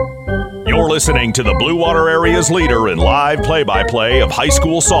listening to the Blue Water Area's leader in live play-by-play of high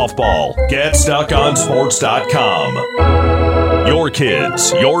school softball. GetStuckOnSports.com. Your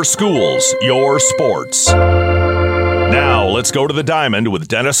kids, your schools, your sports. Now, let's go to the Diamond with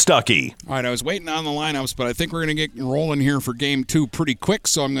Dennis Stuckey. All right, I was waiting on the lineups, but I think we're going to get rolling here for Game 2 pretty quick,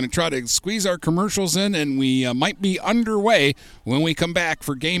 so I'm going to try to squeeze our commercials in, and we might be underway when we come back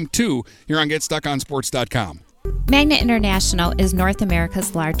for Game 2 here on GetStuckOnSports.com. Magna International is North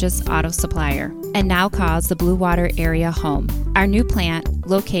America's largest auto supplier and now calls the Blue Water area home. Our new plant,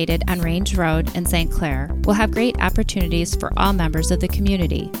 located on Range Road in St. Clair, will have great opportunities for all members of the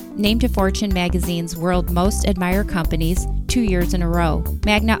community. Named to Fortune magazine's World Most Admired Companies 2 years in a row,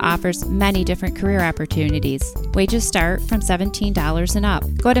 Magna offers many different career opportunities. Wages start from $17 and up.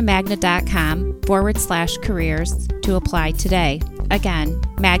 Go to magna.com/careers to apply today. Again,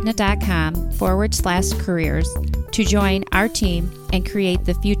 magna.com/careers to join our team and create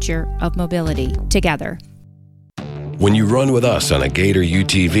the future of mobility together. When you run with us on a Gator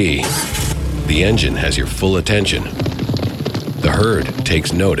UTV, the engine has your full attention. The herd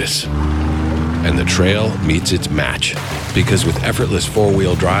takes notice. And the trail meets its match. Because with effortless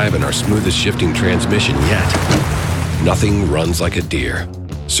four-wheel drive and our smoothest shifting transmission yet, nothing runs like a Deere.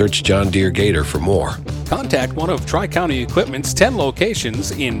 Search John Deere Gator for more. Contact one of Tri-County Equipment's 10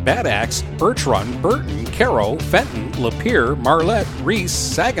 locations in Bad Axe, Birch Run, Burton, Caro, Fenton, Lapeer, Marlette, Reese,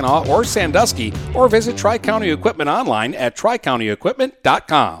 Saginaw, or Sandusky, or visit Tri-County Equipment online at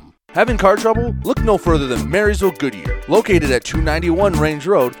tricountyequipment.com. Having car trouble? Look no further than Marysville Goodyear. Located at 291 Range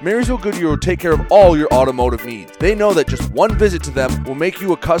Road, Marysville Goodyear will take care of all your automotive needs. They know that just one visit to them will make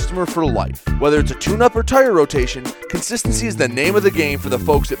you a customer for life. Whether it's a tune-up or tire rotation, consistency is the name of the game for the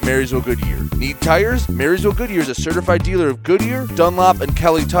folks at Marysville Goodyear. Need tires? Marysville Goodyear is a certified dealer of Goodyear, Dunlop, and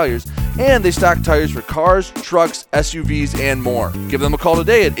Kelly tires, and they stock tires for cars, trucks, SUVs, and more. Give them a call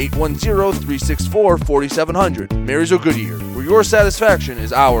today at 810-364-4700. Marysville Goodyear, where your satisfaction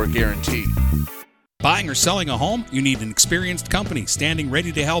is our guarantee. Buying or selling a home? You need an experienced company standing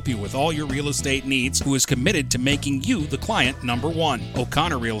ready to help you with all your real estate needs, who is committed to making you the client number one.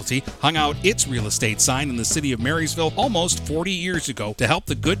 O'Connor Realty hung out its real estate sign in the city of Marysville almost 40 years ago to help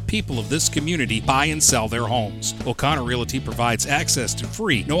the good people of this community buy and sell their homes. O'Connor Realty provides access to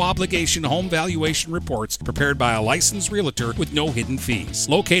free, no-obligation home valuation reports prepared by a licensed realtor with no hidden fees.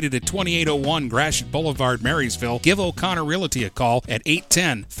 Located at 2801 Gratiot Boulevard, Marysville, give O'Connor Realty a call at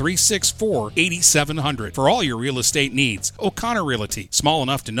 810-364-8700 for all your real estate needs. O'Connor Realty, small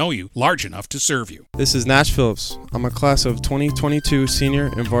enough to know you, large enough to serve you. This is Nash Phillips. I'm a class of 2022 senior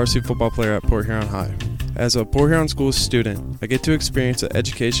and varsity football player at Port Huron High. As a Port Huron Schools student, I get to experience an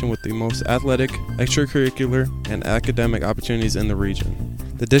education with the most athletic, extracurricular, and academic opportunities in the region.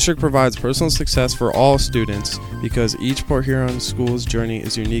 The district provides personal success for all students because each Port Huron Schools journey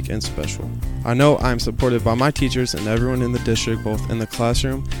is unique and special. I know I am supported by my teachers and everyone in the district, both in the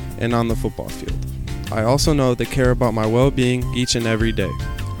classroom and on the football field. I also know they care about my well-being each and every day.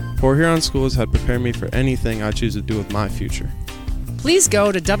 Port Huron Schools had prepared me for anything I choose to do with my future. Please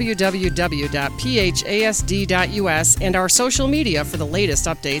go to www.phasd.us and our social media for the latest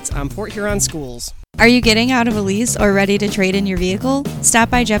updates on Port Huron Schools. Are you getting out of a lease or ready to trade in your vehicle? Stop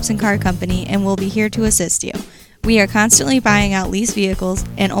by Jepson Car Company and we'll be here to assist you. We are constantly buying out leased vehicles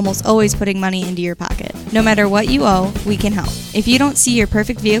and almost always putting money into your pocket. No matter what you owe, we can help. If you don't see your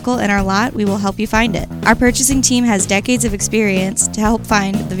perfect vehicle in our lot, we will help you find it. Our purchasing team has decades of experience to help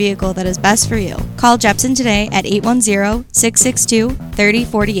find the vehicle that is best for you. Call Jepson today at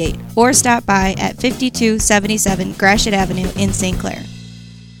 810-662-3048 or stop by at 5277 Gratiot Avenue in St. Clair.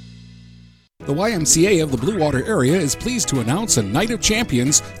 The YMCA of the Blue Water area is pleased to announce a Night of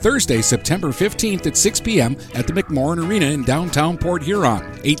Champions Thursday, September 15th at 6 p.m. at the McMorran Arena in downtown Port Huron.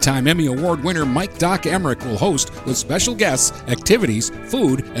 8-time Emmy Award winner Mike "Doc" Emmerich will host with special guests, activities,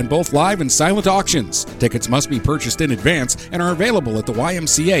 food, and both live and silent auctions. Tickets must be purchased in advance and are available at the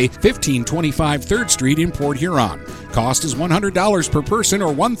YMCA, 1525 3rd Street in Port Huron. Cost is $100 per person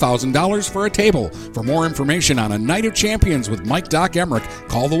or $1,000 for a table. For more information on a Night of Champions with Mike "Doc" Emmerich,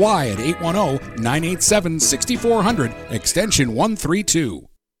 call the Y at 810-987-6400, extension 132.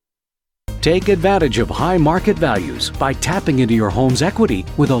 Take advantage of high market values by tapping into your home's equity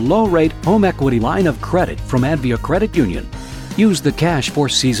with a low-rate home equity line of credit from Advia Credit Union. Use the cash for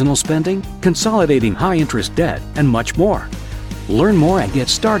seasonal spending, consolidating high-interest debt, and much more. Learn more and get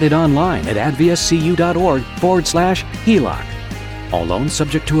started online at adviacu.org/HELOC. All loans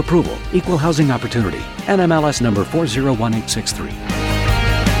subject to approval. Equal housing opportunity. NMLS number 401863.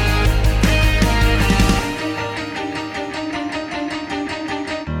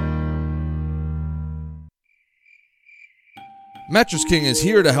 Mattress King is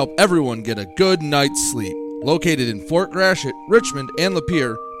here to help everyone get a good night's sleep. Located in Fort Gratiot, Richmond, and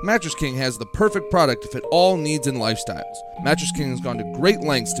Lapeer, Mattress King has the perfect product to fit all needs and lifestyles. Mattress King has gone to great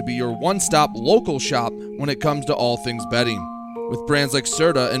lengths to be your one-stop local shop when it comes to all things bedding. With brands like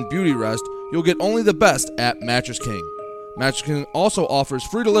Serta and Beauty Rest, you'll get only the best at Mattress King. Mattress King also offers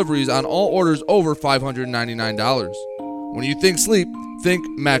free deliveries on all orders over $599. When you think sleep, think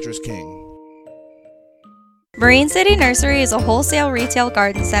Mattress King. Marine City Nursery is a wholesale retail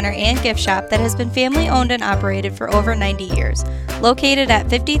garden center and gift shop that has been family owned and operated for over 90 years. Located at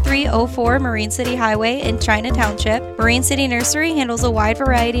 5304 Marine City Highway in China Township, Marine City Nursery handles a wide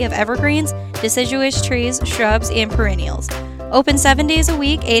variety of evergreens, deciduous trees, shrubs, and perennials. Open 7 days a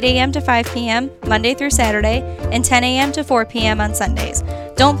week, 8 a.m. to 5 p.m., Monday through Saturday, and 10 a.m. to 4 p.m. on Sundays.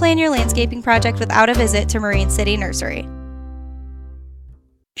 Don't plan your landscaping project without a visit to Marine City Nursery.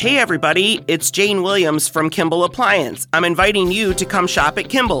 Hey everybody, it's Jane Williams from Kimball Appliance. I'm inviting you to come shop at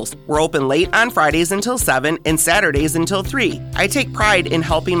Kimball's. We're open late on Fridays until 7 and Saturdays until 3. I take pride in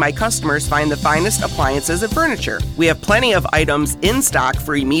helping my customers find the finest appliances and furniture. We have plenty of items in stock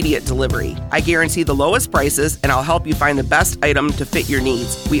for immediate delivery. I guarantee the lowest prices and I'll help you find the best item to fit your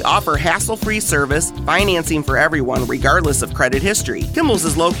needs. We offer hassle-free service, financing for everyone regardless of credit history. Kimball's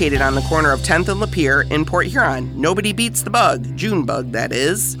is located on the corner of 10th and Lapeer in Port Huron. Nobody beats the bug, Junebug that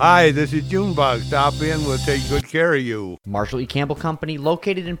is. Hi, this is Junebug. Stop in, we'll take good care of you. Marshall E. Campbell Company,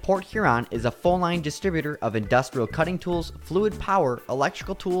 located in Port Huron, is a full-line distributor of industrial cutting tools, fluid power,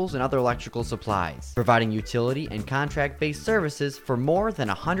 electrical tools, and other electrical supplies, providing utility and contract-based services for more than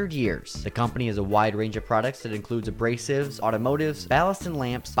 100 years. The company has a wide range of products that includes abrasives, automotives, ballast and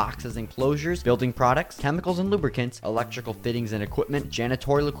lamps, boxes and closures, building products, chemicals and lubricants, electrical fittings and equipment,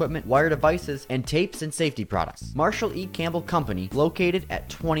 janitorial equipment, wire devices, and tapes and safety products. Marshall E. Campbell Company, located at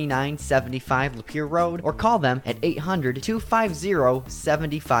 2975 Lapeer Road, or call them at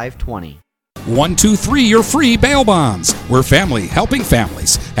 800-250-7520. 123 Your Free Bail Bonds. We're family helping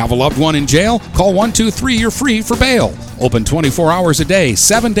families. Have a loved one in jail? Call 123 You're Free for bail. Open 24 hours a day,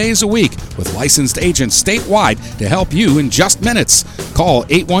 7 days a week, with licensed agents statewide to help you in just minutes. Call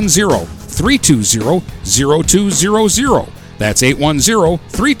 810-320-0200. That's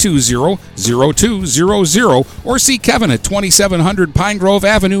 810-320-0200, or see Kevin at 2700 Pine Grove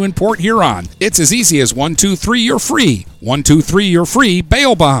Avenue in Port Huron. It's as easy as 123 You're Free. 123 You're Free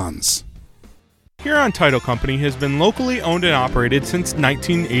Bail Bonds. Huron Title Company has been locally owned and operated since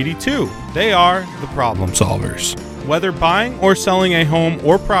 1982. They are the problem solvers. Whether buying or selling a home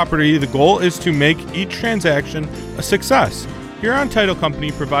or property, the goal is to make each transaction a success. Huron Title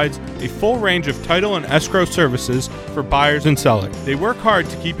Company provides a full range of title and escrow services for buyers and sellers. They work hard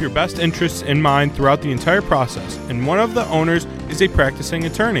to keep your best interests in mind throughout the entire process, and one of the owners is a practicing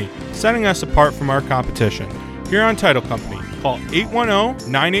attorney, setting us apart from our competition. Huron Title Company. Call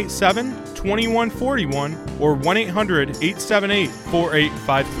 810-987-2141 or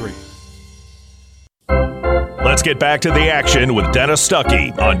 1-800-878-4853. Let's get back to the action with Dennis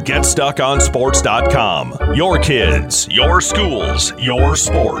Stuckey on GetStuckOnSports.com. Your kids, your schools, your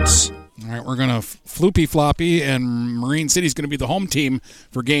sports. All right, we're going to floopy floppy, and Marine City's going to be the home team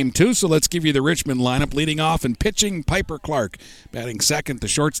for Game 2, so let's give you the Richmond lineup. Leading off and pitching, Piper Clark. Batting second, the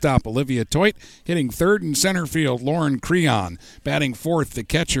shortstop, Olivia Toit. Hitting third in center field, Lauren Creon. Batting fourth, the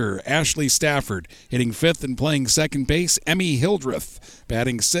catcher, Ashley Stafford. Hitting fifth and playing second base, Emmy Hildreth.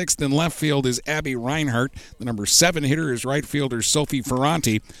 Batting sixth in left field is Abby Reinhart. The number 7 hitter is right fielder Sophie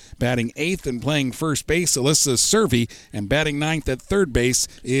Ferranti. Batting eighth and playing first base, Alyssa Servey. And batting ninth at third base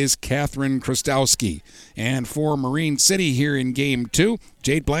is Catherine Krostowski. And for Marine City here in Game 2,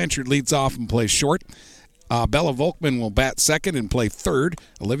 Jade Blanchard leads off and plays short. Bella Volkman will bat second and play third.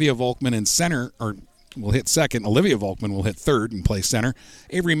 Olivia Volkman in center, will hit second. Olivia Volkman will hit third and play center.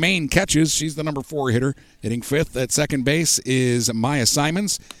 Avery Main catches. She's the number 4 hitter. Hitting fifth at second base is Maya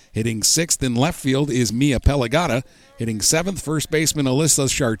Simons. Hitting sixth in left field is Mia Pelagata. Hitting seventh, first baseman Alyssa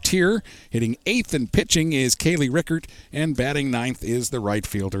Chartier. Hitting eighth and pitching is Kaylee Rickert. And batting ninth is the right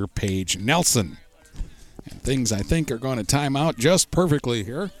fielder Paige Nelson. And things, I think, are going to time out just perfectly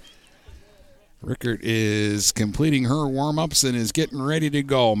here. Rickert is completing her warm-ups and is getting ready to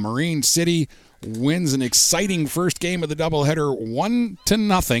go. Marine City wins an exciting first game of the doubleheader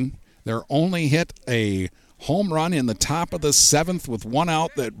 1-0. They're only hit a home run in the top of the 7th with one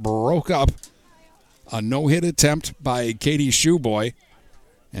out that broke up a no-hit attempt by Katie Shoeboy.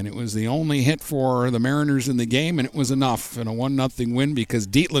 And it was the only hit for the Mariners in the game, and it was enough in a 1-0 win because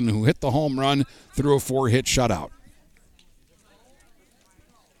Dietland, who hit the home run, threw a 4-hit shutout.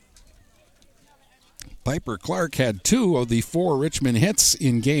 Piper Clark had 2 of the 4 Richmond hits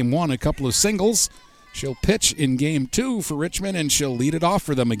in Game 1, a couple of singles. She'll pitch in game 2 for Richmond, and she'll lead it off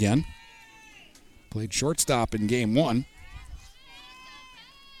for them again. Played shortstop in game 1.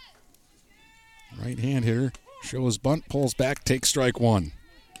 Right-hand hitter shows bunt, pulls back, takes strike 1.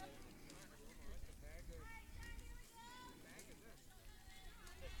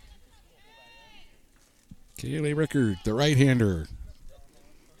 Kaylee Rickard, the right-hander,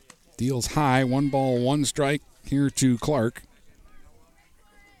 deals high, 1 ball, 1 strike here to Clark.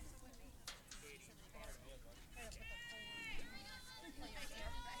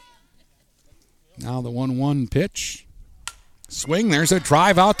 Now the 1-1 pitch. Swing, there's a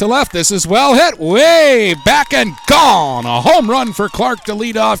drive out to left. This is well hit, way back and gone. A home run for Clark to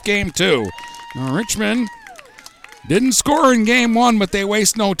lead off game 2. Now Richmond didn't score in game 1, but they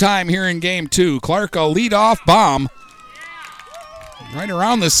waste no time here in game 2. Clark, a leadoff bomb. Right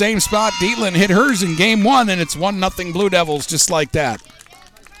around the same spot Dietland hit hers in game 1, and it's 1-0 Blue Devils just like that.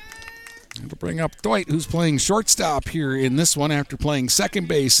 We'll bring up Deutsch, who's playing shortstop here in this one after playing second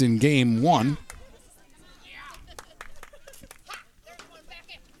base in game 1.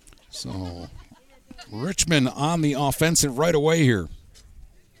 So Richmond on the offensive right away here.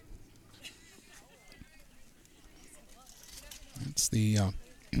 It's the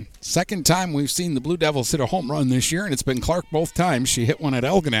second time we've seen the Blue Devils hit a home run this year, and it's been Clark both times. She hit one at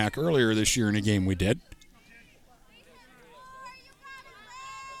Elginak earlier this year in a game we did.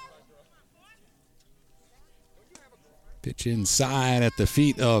 Pitch inside at the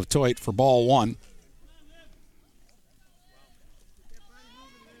feet of Toit for ball 1.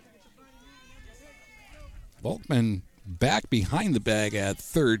 Volkman back behind the bag at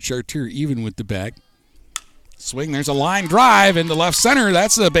third. Chartier even with the bag. Swing, there's a line drive into left center.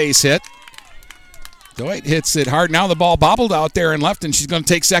 That's a base hit. Deutsch hits it hard. Now the ball bobbled out there and left, and she's going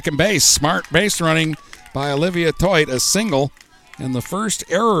to take second base. Smart base running by Olivia Toit, a single, and the first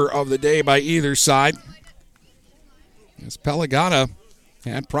error of the day by either side. As Pelagata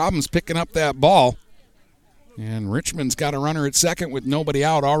had problems picking up that ball, and Richmond's got a runner at second with nobody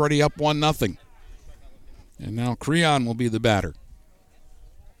out, already up 1-0. And now Creon will be the batter.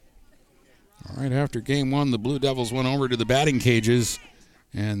 All right, after game 1, the Blue Devils went over to the batting cages,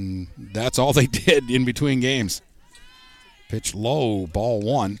 and that's all they did in between games. Pitch low, ball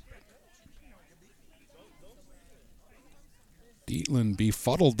 1. Dietland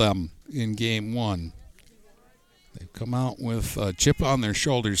befuddled them in game 1. They've come out with a chip on their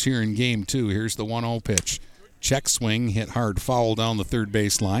shoulders here in game 2. Here's the 1-0 pitch. Check swing, hit hard foul down the third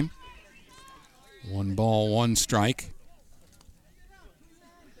base line. 1 ball, 1 strike.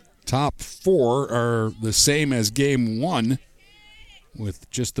 Top 4 are the same as game 1 with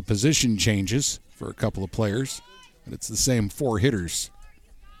just the position changes for a couple of players, but it's the same 4 hitters.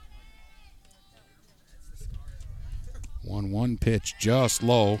 1-1 pitch just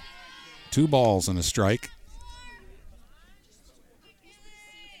low. 2 balls and a strike.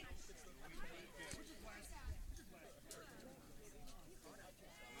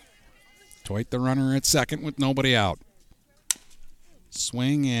 Toit the runner at second with nobody out.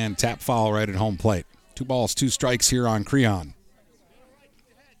 Swing and tap foul right at home plate. 2 balls, 2 strikes here on Creon.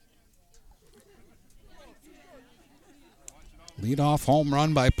 Leadoff home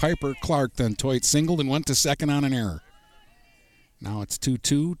run by Piper Clark. Then Toit singled and went to second on an error. Now it's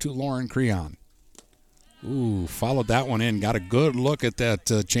 2-2 to Lauren Creon. Ooh, followed that one in. Got a good look at that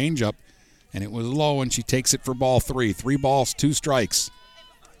changeup, and it was low, and she takes it for ball 3. 3 balls, 2 strikes.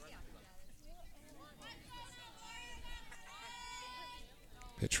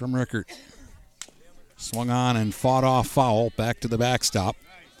 Pitch from Rickert. Swung on and fought off foul. Back to the backstop.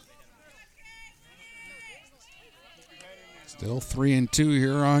 Still 3-2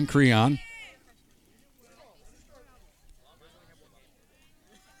 here on Creon.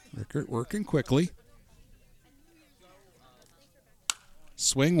 Rickert working quickly.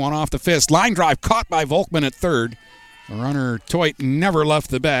 Swing, one off the fist. Line drive caught by Volkman at third. The runner, Toit, never left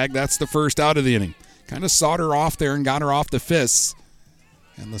the bag. That's the first out of the inning. Kind of sawed her off there and got her off the fists.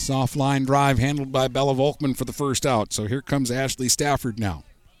 And the soft line drive handled by Bella Volkman for the first out. So here comes Ashley Stafford now.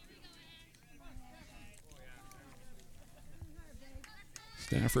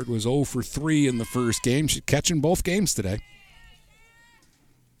 Stafford was 0 for 3 in the first game. She's catching both games today.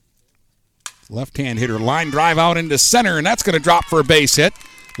 Left-hand hitter, line drive out into center, and that's going to drop for a base hit.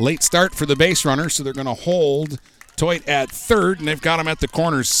 Late start for the base runner, so they're going to hold Toit at third, and they've got him at the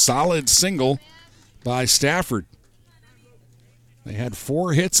corners. Solid single by Stafford. They had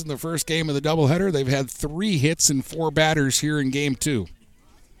 4 hits in the first game of the doubleheader. They've had 3 hits and 4 batters here in game 2.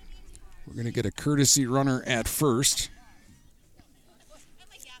 We're going to get a courtesy runner at first.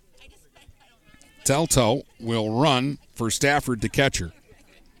 Telto will run for Stafford, the catcher.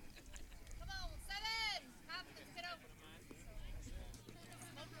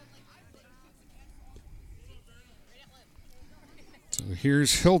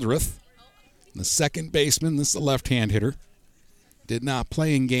 here's Hildreth, the second baseman. This is the left-hand hitter. Did not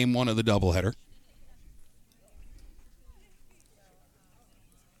play in game one of the doubleheader.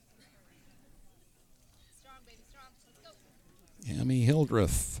 Emmy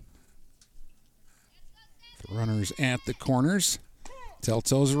Hildreth. The runners at the corners.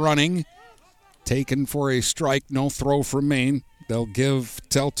 Telto's running. Taken for a strike. No throw from Maine. They'll give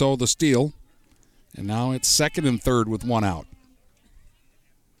Telto the steal. And now it's second and third with one out.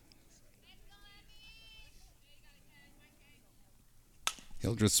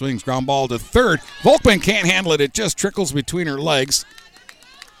 Hildreth swings, ground ball to third. Volkman can't handle it. It just trickles between her legs.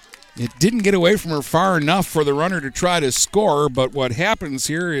 It didn't get away from her far enough for the runner to try to score, but what happens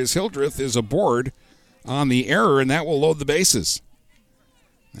here is Hildreth is aboard on the error, and that will load the bases.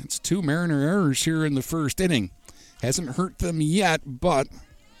 That's two Mariner errors here in the first inning. Hasn't hurt them yet, but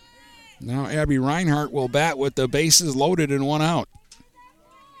now Abby Reinhardt will bat with the bases loaded and one out.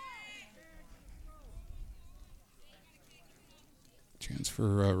 Chance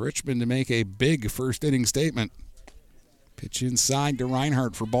for Richmond to make a big first inning statement. Pitch inside to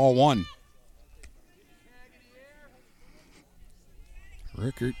Reinhardt for ball one.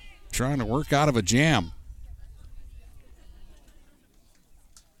 Rickert trying to work out of a jam.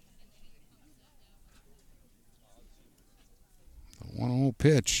 The 1-0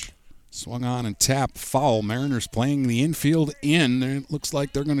 pitch. Swung on and tapped, foul. Mariners playing the infield in. It looks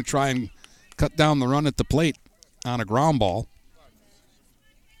like they're going to try and cut down the run at the plate on a ground ball.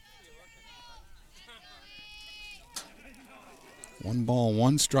 One ball,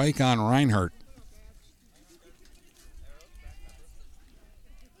 one strike on Reinhardt.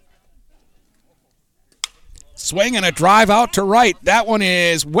 Swing and a drive out to right. That one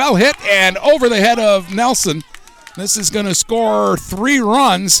is well hit and over the head of Nelson. This is going to score 3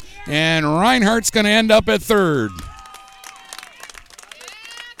 runs, and Reinhardt's going to end up at third.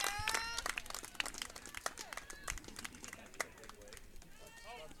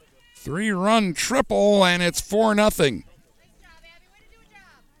 Three-run triple, and it's 4-0.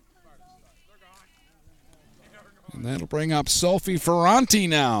 And that'll bring up Sophie Ferranti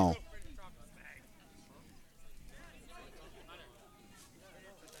now.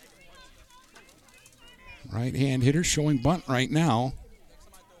 Right-hand hitter showing bunt right now.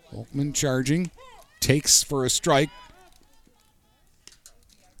 Volkman charging. Takes for a strike.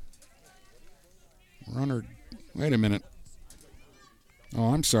 Runner, wait a minute.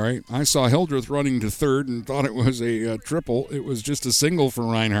 Oh, I'm sorry. I saw Hildreth running to third and thought it was a triple. It was just a single for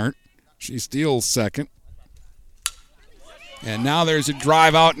Reinhardt. She steals second. And now there's a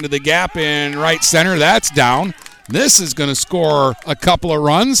drive out into the gap in right center. That's down. This is going to score a couple of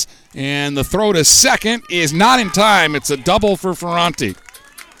runs. And the throw to second is not in time. It's a double for Ferranti.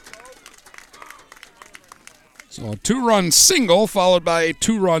 So a 2-run single followed by a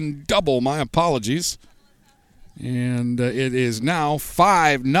 2-run double. My apologies. And it is now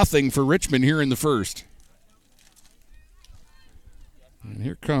 5-0 for Richmond here in the first. And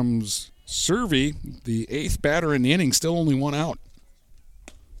here comes Servey, the 8th batter in the inning, still only one out.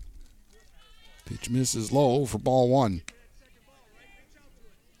 Pitch misses low for ball one.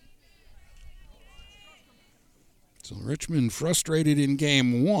 So Richmond, frustrated in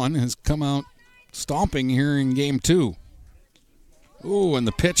game one, has come out stomping here in game two. Ooh, and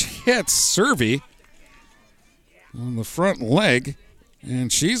the pitch hits Servey on the front leg,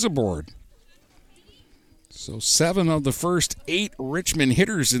 and she's aboard. So 7 of the first 8 Richmond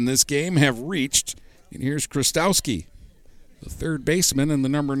hitters in this game have reached. And here's Krastowski, the third baseman and the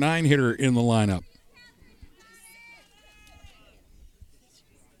number 9 hitter in the lineup.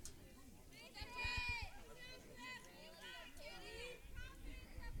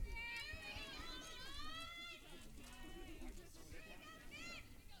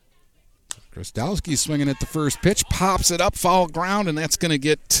 Krastowski swinging at the first pitch, pops it up, foul ground, and that's going to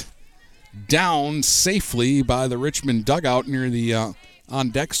get down safely by the Richmond dugout near the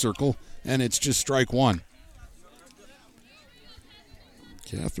on-deck circle, and it's just strike one.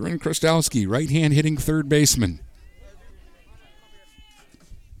 Catherine Krastowski, right-hand hitting third baseman.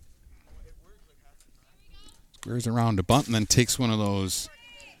 Squares around to bunt and then takes one of those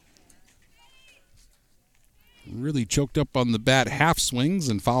really choked up on the bat half swings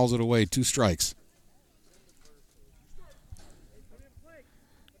and fouls it away. 2 strikes.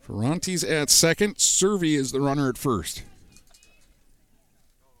 Ferranti's at second. Servey is the runner at first.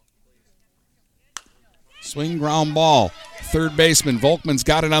 Swing, ground ball. Third baseman Volkman's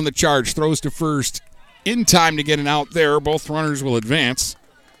got it on the charge. Throws to first in time to get an out there. Both runners will advance.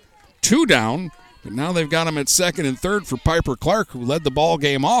 2 down, but now they've got him at second and third for Piper Clark, who led the ball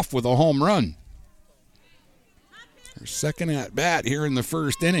game off with a home run. Her second at bat here in the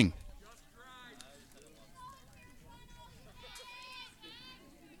first inning.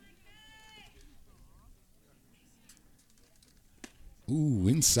 Ooh,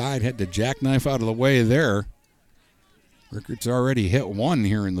 inside, had to jackknife out of the way there. Rickart's already hit one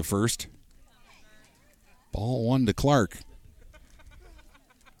here in the first. Ball one to Clark.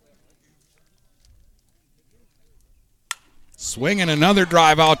 Swinging another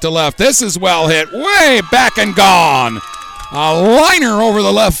drive out to left. This is well hit. Way back and gone. A liner over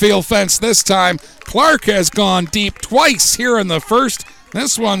the left field fence this time. Clark has gone deep twice here in the first.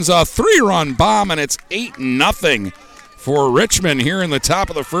 This one's a 3-run bomb, and it's 8-0 for Richmond here in the top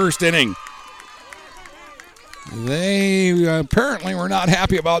of the first inning. They apparently were not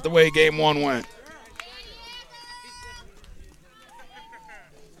happy about the way game one went.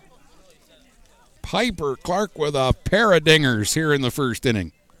 Piper Clark with a pair of dingers here in the first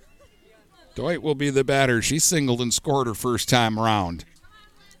inning. Dwight will be the batter. She singled and scored her first time around.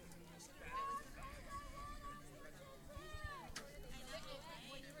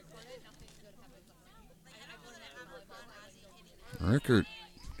 Rickert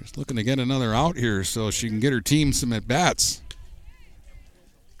just looking to get another out here so she can get her team some at-bats.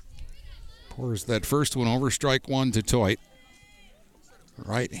 Pours that first one over, strike one to Toit.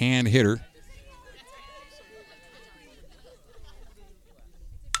 Right-hand hitter.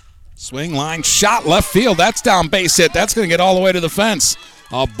 Swing, line, shot, left field. That's down base hit. That's going to get all the way to the fence.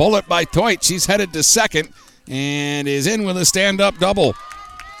 A bullet by Toit. She's headed to second and is in with a stand-up double.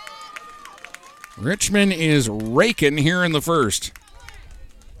 Richmond is raking here in the first.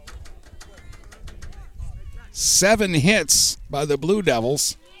 7 hits by the Blue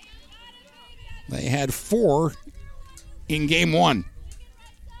Devils. They had 4 in game one.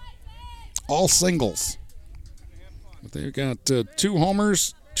 All singles. But they've got 2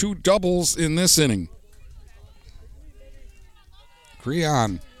 homers, 2 doubles in this inning.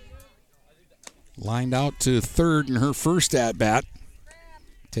 Creon lined out to third in her first at-bat.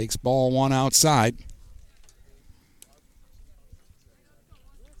 Takes ball one outside.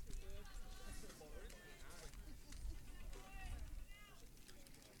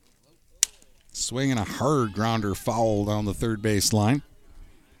 Swinging a hard grounder foul down the third base line.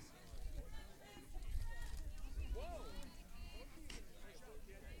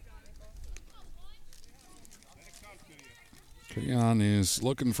 Creon is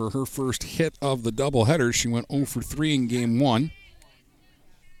looking for her first hit of the doubleheader. She went 0 for 3 in game one.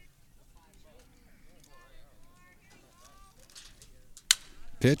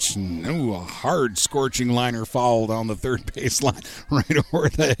 Pitch, no, a hard scorching liner foul down the third base line right over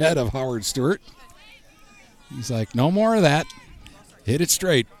the head of Howard Stewart. He's like, no more of that. Hit it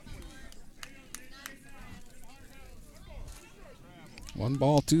straight. 1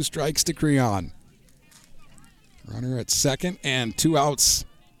 ball, 2 strikes to Creon. Runner at second and 2 outs.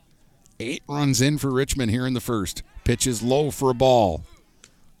 8 runs in for Richmond here in the first. Pitch is low for a ball.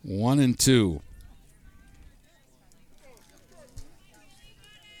 1-2.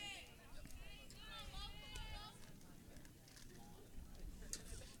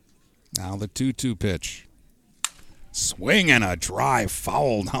 Now the 2-2 pitch. Swing and a drive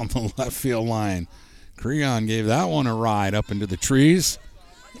foul down the left field line. Creon gave that one a ride up into the trees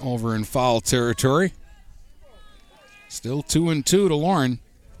over in foul territory. Still 2-2 to Lauren.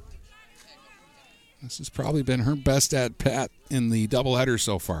 This has probably been her best at-bat in the doubleheader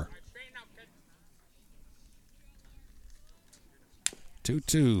so far.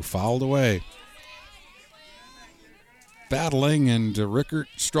 2-2, fouled away. Battling and Rickert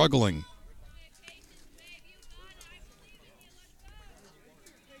struggling.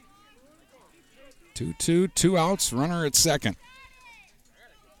 Two, 2 outs, runner at second.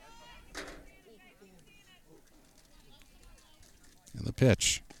 And the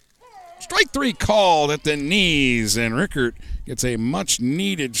pitch. Strike 3 called at the knees, and Rickert gets a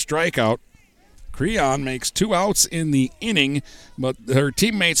much-needed strikeout. Creon makes 2 outs in the inning, but her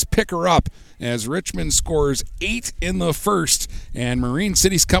teammates pick her up as Richmond scores 8 in the first, and Marine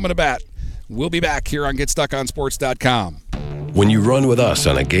City's coming to bat. We'll be back here on GetStuckOnSports.com. When you run with us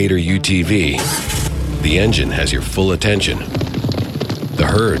on a Gator UTV, the engine has your full attention. The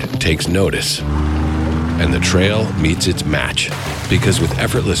herd takes notice. And the trail meets its match. Because with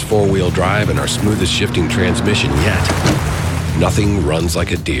effortless 4-wheel drive and our smoothest shifting transmission yet, nothing runs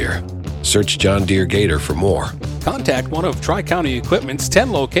like a deer. Search John Deere Gator for more. Contact one of Tri-County Equipment's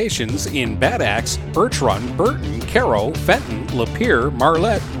 10 locations in Bad Axe, Birch Run, Burton, Caro, Fenton, Lapeer,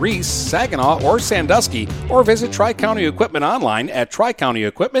 Marlette, Reese, Saginaw, or Sandusky, or visit Tri-County Equipment online at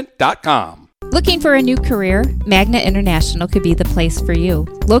tricountyequipment.com. Looking for a new career? Magna International could be the place for you.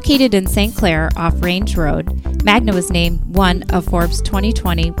 Located in St. Clair off Range Road, Magna was named one of Forbes'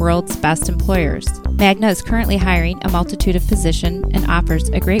 2020 World's Best Employers. Magna is currently hiring a multitude of positions and offers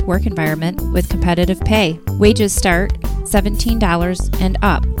a great work environment with competitive pay. Wages start $17 and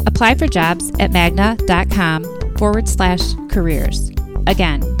up. Apply for jobs at magna.com/careers.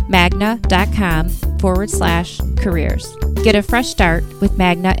 Again, magna.com/careers. Get a fresh start with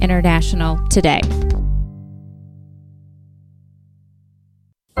Magna International today.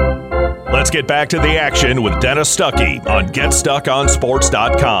 Let's get back to the action with Dennis Stuckey on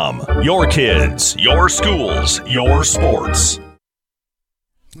GetStuckOnSports.com. Your kids, your schools, your sports.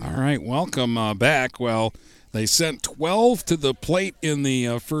 All right, welcome back. Well, they sent 12 to the plate in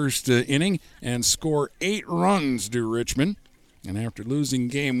the first inning and score 8 runs to Richmond. And after losing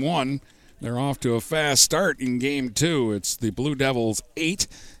game 1, they're off to a fast start in game 2. It's the Blue Devils 8,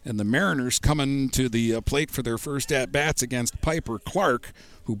 and the Mariners coming to the plate for their first at-bats against Piper Clark,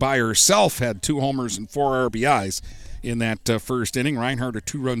 who by herself had 2 homers and 4 RBIs in that first inning. Reinhardt a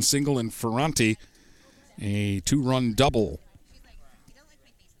 2-run single and Ferranti a 2-run double.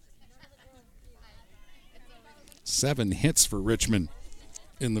 7 hits for Richmond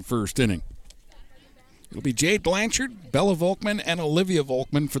in the first inning. It'll be Jade Blanchard, Bella Volkman, and Olivia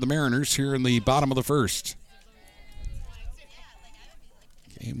Volkman for the Mariners here in the bottom of the first.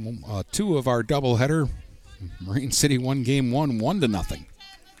 Game 2 of our doubleheader. Marine City won game 1, 1-0.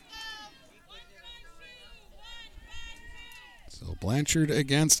 So Blanchard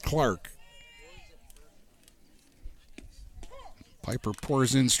against Clark. Piper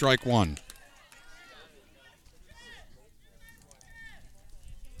pours in strike 1.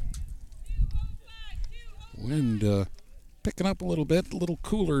 Wind picking up a little bit, a little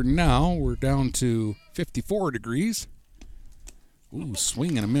cooler now. We're down to 54 degrees. Ooh,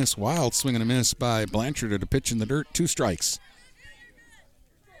 swing and a miss, wild swing and a miss by Blanchard at a pitch in the dirt, 2 strikes.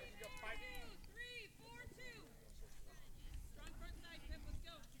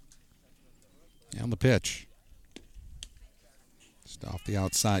 And the pitch. Just off the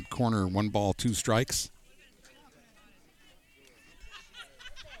outside corner, 1 ball, 2 strikes.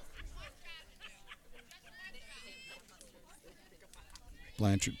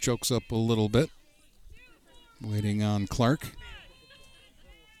 Blanchard chokes up a little bit, waiting on Clark.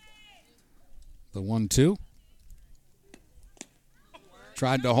 The 1-2.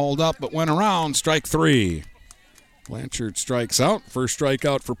 Tried to hold up, but went around. Strike 3. Blanchard strikes out. First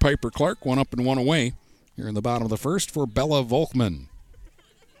strikeout for Piper Clark. 1 up and 1 away here in the bottom of the first for Bella Volkman.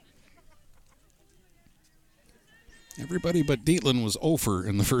 Everybody but Dietland was 0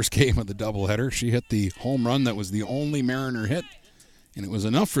 in the first game of the doubleheader. She hit the home run that was the only Mariner hit, and it was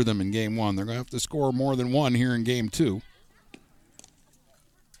enough for them in game 1. They're going to have to score more than 1 here in game 2.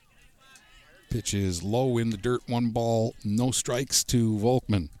 Pitch is low in the dirt, 1 ball, no strikes to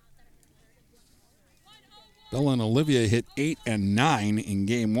Volkman. Bella and Olivia hit 8 and 9 in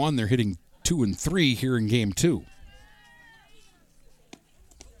game 1. They're hitting 2 and 3 here in game 2.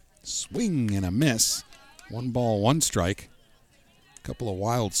 Swing and a miss. 1 ball, 1 strike. A couple of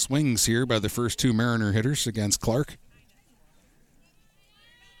wild swings here by the first 2 Mariner hitters against Clark.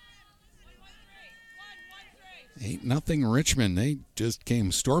 8-0 Richmond. They just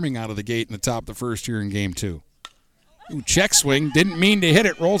came storming out of the gate in the top of the first here in game 2. Ooh, check swing. Didn't mean to hit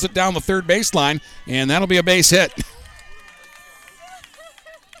it. Rolls it down the third baseline, and that'll be a base hit.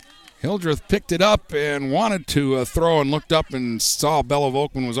 Hildreth picked it up and wanted to throw and looked up and saw Bella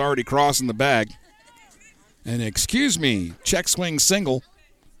Volkman was already crossing the bag. And excuse me, check swing single.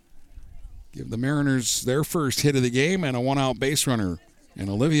 Give the Mariners their first hit of the game and a 1-out base runner. And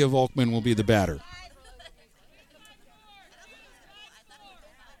Olivia Volkman will be the batter.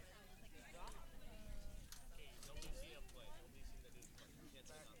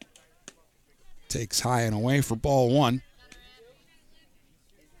 Takes high and away for ball 1.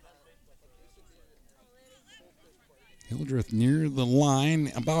 Hildreth near the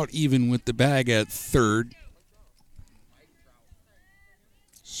line, about even with the bag at third.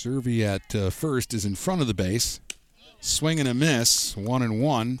 Servey at first is in front of the base. Swing and a miss,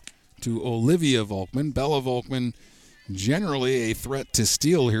 1-1 to Olivia Volkman. Bella Volkman generally a threat to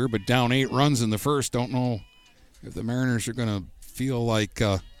steal here, but down 8 runs in the first. Don't know if the Mariners are going to feel like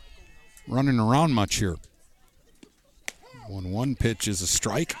running around much here. 1-1 pitch is a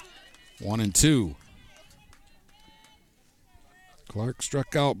strike. 1-2. Clark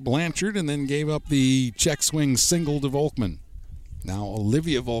struck out Blanchard and then gave up the check swing single to Volkman. Now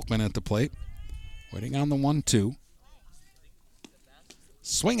Olivia Volkman at the plate. Waiting on the 1-2.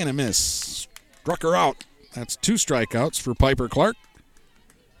 Swing and a miss. Struck her out. That's 2 strikeouts for Piper Clark.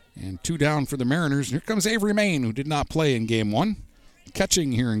 And 2 down for the Mariners. And here comes Avery Main, who did not play in game 1.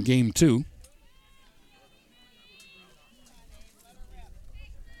 Catching here in game 2.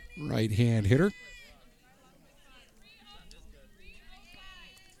 right-hand hitter.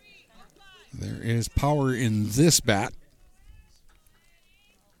 There is power in this bat.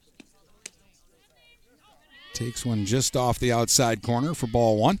 Takes one just off the outside corner for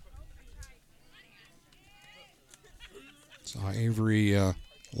ball one. Saw Avery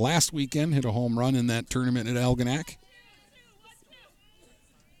last weekend hit a home run in that tournament at Algonac.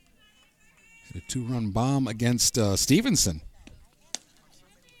 Hit a two-run bomb against Stevenson.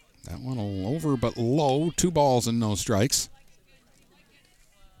 That one over but low. 2 balls and no strikes.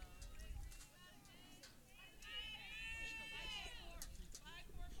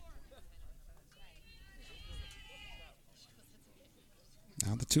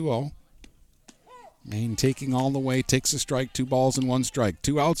 Now the 2-0. Maine taking all the way, takes a strike, 2 balls and 1 strike.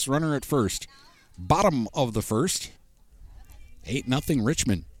 2 outs, runner at first. Bottom of the first. 8-0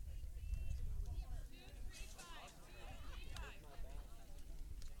 Richmond.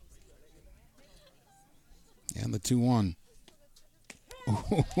 And the 2-1.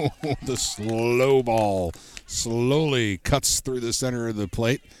 Oh, the slow ball slowly cuts through the center of the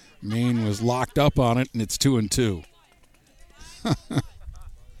plate. Maine was locked up on it, and it's 2-2.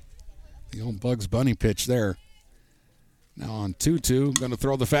 The old Bugs Bunny pitch there. Now on 2-2, going to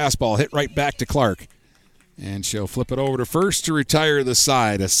throw the fastball, hit right back to Clark. And she'll flip it over to first to retire the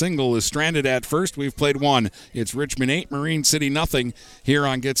side. A single is stranded at first. We've played one. It's Richmond 8, Marine City nothing here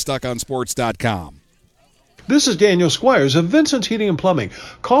on GetStuckOnSports.com. This is Daniel Squires of Vincent's Heating and Plumbing.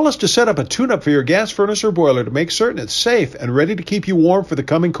 Call us to set up a tune-up for your gas furnace or boiler to make certain it's safe and ready to keep you warm for the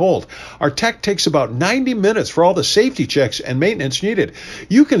coming cold. Our tech takes about 90 minutes for all the safety checks and maintenance needed.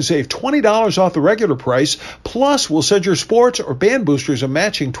 You can save $20 off the regular price, plus we'll send your sports or band boosters a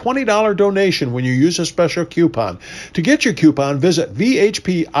matching $20 donation when you use a special coupon. To get your coupon, visit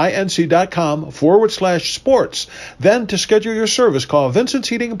vhpinc.com/sports. Then to schedule your service, call Vincent's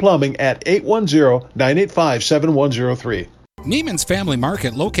Heating and Plumbing at 810-985-7103. Neiman's Family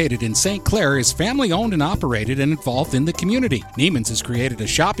Market, located in St. Clair, is family-owned and operated and involved in the community. Neiman's has created a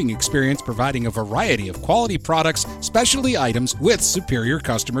shopping experience providing a variety of quality products, specialty items with superior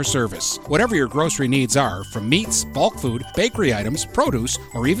customer service. Whatever your grocery needs are, from meats, bulk food, bakery items, produce,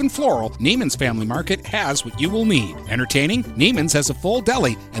 or even floral, Neiman's Family Market has what you will need. Entertaining? Neiman's has a full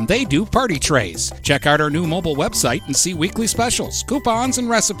deli, and they do party trays. Check out our new mobile website and see weekly specials, coupons, and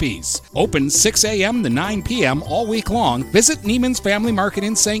recipes. Open 6 a.m. to 9 p.m. all week long. Visit Neiman's Family Market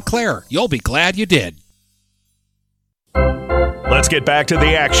in St. Clair. You'll be glad you did. Let's get back to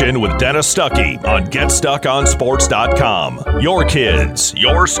the action with Dennis Stuckey on GetStuckOnSports.com. Your kids,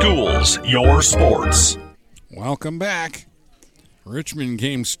 your schools, your sports. Welcome back. Richmond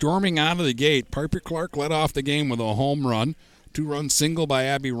came storming out of the gate. Piper Clark led off the game with a home run. 2-run single by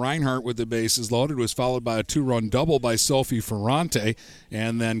Abby Reinhart with the bases loaded was followed by a 2-run double by Sophie Ferrante.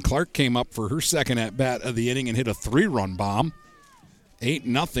 And then Clark came up for her second at-bat of the inning and hit a 3-run bomb.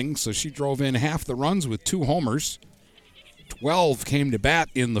 8-0, so she drove in half the runs with 2 homers. 12 came to bat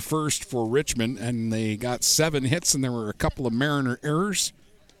in the first for Richmond, and they got 7 hits, and there were a couple of Mariner errors.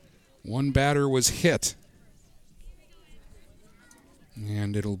 1 batter was hit.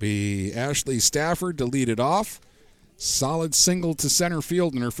 And it'll be Ashley Stafford to lead it off. Solid single to center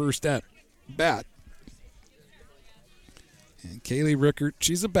field in her first at bat. And Kaylee Rickert,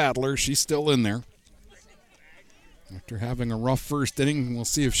 she's a battler. She's still in there. After having a rough first inning, we'll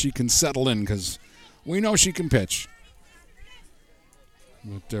see if she can settle in because we know she can pitch.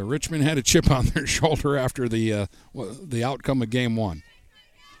 But Richmond had a chip on their shoulder after the outcome of Game 1.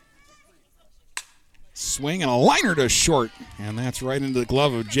 Swing and a liner to short. And that's right into the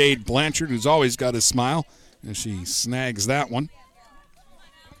glove of Jade Blanchard, who's always got a smile. And she snags that one.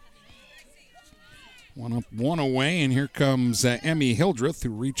 1 up, 1 away, and here comes Emmy Hildreth,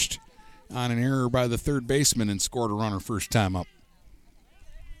 who reached on an error by the third baseman and scored a run her first time up.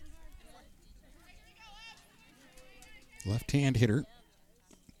 Left-hand hitter.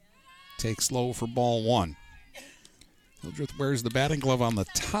 Takes low for ball 1. Hildreth wears the batting glove on the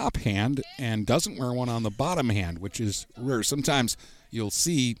top hand and doesn't wear one on the bottom hand, which is rare. Sometimes you'll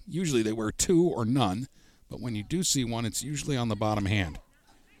see, usually they wear 2 or none. But when you do see one, it's usually on the bottom hand.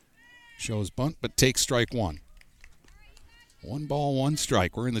 Shows bunt, but takes strike 1. 1 ball, 1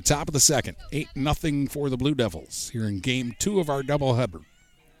 strike. We're in the top of the second. 8-0 for the Blue Devils here in Game 2 of our doubleheader.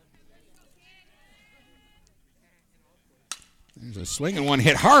 There's a swing and one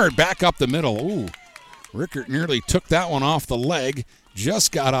hit hard back up the middle. Ooh, Rickert nearly took that one off the leg.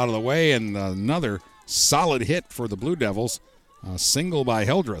 Just got out of the way, and another solid hit for the Blue Devils. A single by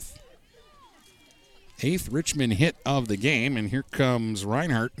Hildreth. 8th Richmond hit of the game, and here comes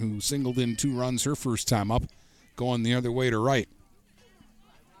Reinhart, who singled in 2 runs her first time up, going the other way to right.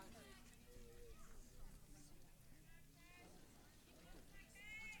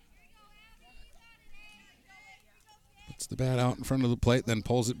 the bat out in front of the plate, then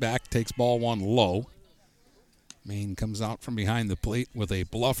pulls it back, takes ball one low. Maine comes out from behind the plate with a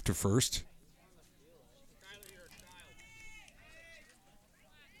bluff to first.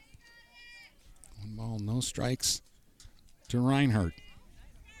 One ball, no strikes to Reinhardt.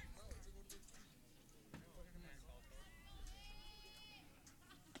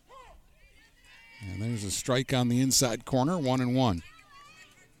 And there's a strike on the inside corner, 1-1.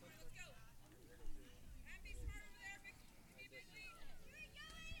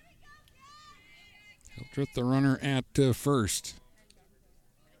 Hildreth, the runner at first.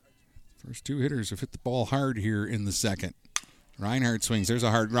 First two hitters have hit the ball hard here in the second. Reinhardt swings. There's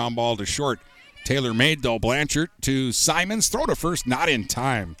a hard ground ball to short. Taylor made, though. Blanchard to Simons. Throw to first, not in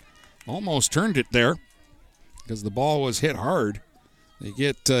time. Almost turned it there because the ball was hit hard. They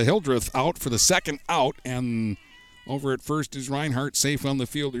get Hildreth out for the second out, and over at first is Reinhardt, safe on the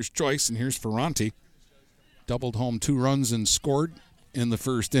fielder's choice, and here's Ferranti. Doubled home 2 runs and scored in the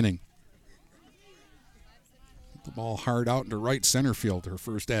first inning. The ball hard out into right center field, her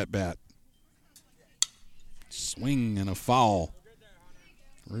first at-bat. Swing and a foul.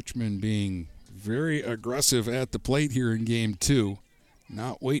 Richmond being very aggressive at the plate here in Game 2,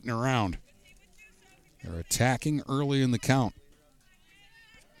 not waiting around. They're attacking early in the count.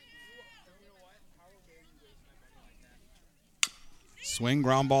 Swing,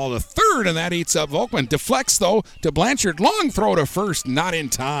 ground ball to third, and that eats up Volkman. Deflects, though, to Blanchard. Long throw to first, not in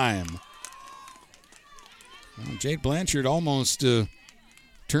time. Well, Jade Blanchard almost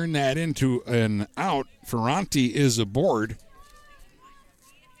turned that into an out. Ferranti is aboard.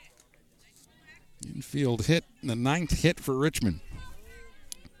 Infield hit, the 9th hit for Richmond.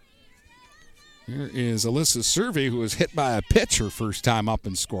 Here is Alyssa Survey, who was hit by a pitch her first time up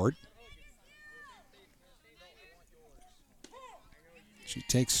and scored. She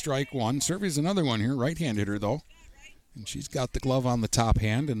takes strike one. Survey's another one here, right-hand hitter, though. And she's got the glove on the top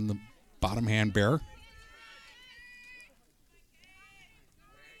hand and the bottom hand bare.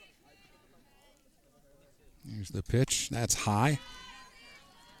 Here's the pitch. That's high.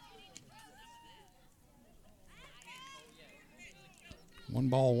 One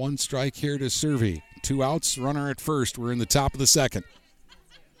ball, one strike here to Survey. 2 outs, runner at first. We're in the top of the second.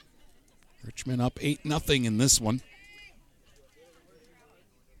 Richmond up 8-0 in this one.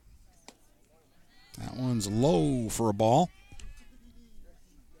 That one's low for a ball.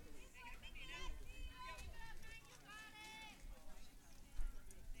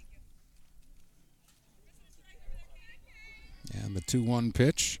 And the 2-1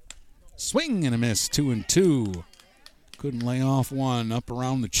 pitch. Swing and a miss, 2-2. Couldn't lay off one up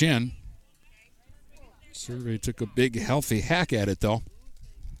around the chin. Survey took a big, healthy hack at it, though.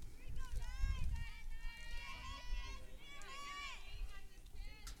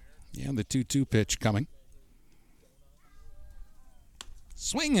 And the 2-2 pitch coming.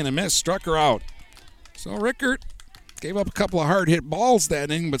 Swing and a miss, struck her out. So Rickert gave up a couple of hard-hit balls that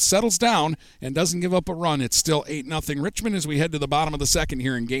inning, but settles down and doesn't give up a run. It's still 8-0 Richmond as we head to the bottom of the second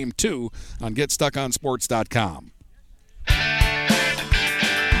here in Game 2 on GetStuckOnSports.com.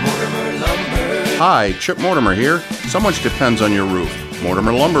 Hi, Chip Mortimer here. So much depends on your roof.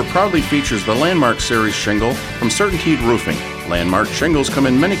 Mortimer Lumber proudly features the Landmark Series shingle from Certainteed Roofing. Landmark shingles come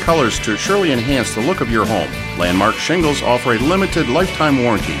in many colors to surely enhance the look of your home. Landmark shingles offer a limited lifetime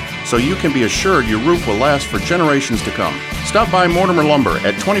warranty, so you can be assured your roof will last for generations to come. Stop by Mortimer Lumber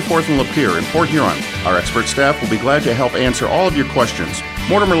at 24th and Lapeer in Port Huron. Our expert staff will be glad to help answer all of your questions.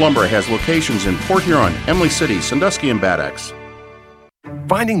 Mortimer Lumber has locations in Port Huron, Emily City, Sandusky, and Bad Axe.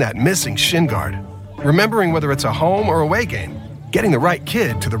 Finding that missing shin guard. Remembering whether it's a home or away game. Getting the right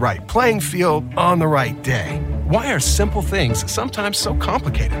kid to the right playing field on the right day. Why are simple things sometimes so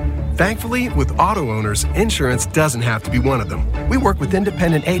complicated? Thankfully, with auto owners, insurance doesn't have to be one of them. We work with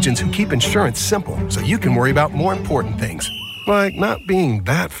independent agents who keep insurance simple so you can worry about more important things. Like not being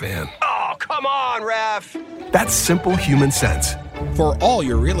that fan. Oh, come on, ref! That's simple human sense. For all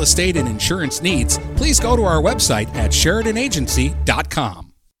your real estate and insurance needs, please go to our website at SheridanAgency.com.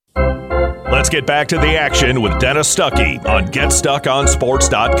 Let's get back to the action with Dennis Stuckey on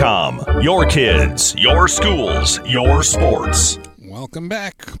GetStuckOnSports.com. Your kids, your schools, your sports. Welcome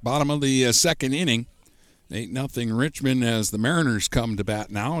back. Bottom of the second inning. 8-0 Richmond as the Mariners come to bat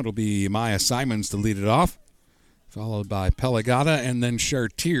now. It'll be Maya Simons to lead it off, followed by Pelagata and then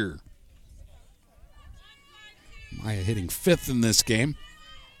Chartier. Maya hitting 5th in this game.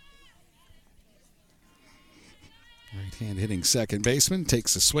 Right-hand hitting second baseman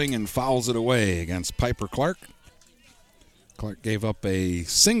takes a swing and fouls it away against Piper Clark. Clark gave up a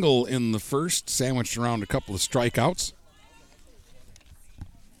single in the first, sandwiched around a couple of strikeouts.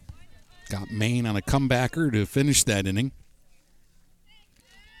 Got Maine on a comebacker to finish that inning.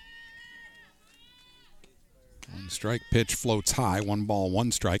 Strike pitch floats high. 1 ball,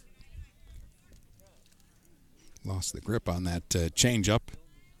 1 strike. Lost the grip on that changeup.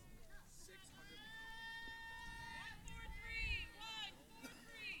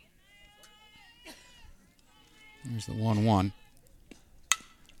 Here's the 1-1.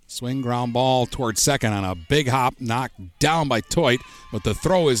 Swing, ground ball towards second on a big hop, knocked down by Toit, but the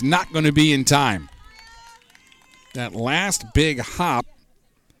throw is not going to be in time. That last big hop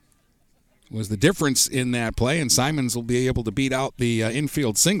was the difference in that play, and Simons will be able to beat out the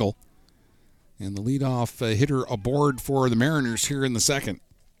infield single. And the leadoff hitter aboard for the Mariners here in the second.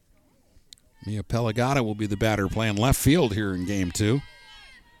 Mia Pelagata will be the batter playing left field here in Game 2.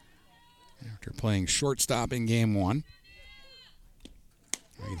 After playing shortstop in Game 1.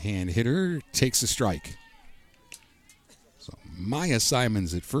 Right-hand hitter takes a strike. So Maya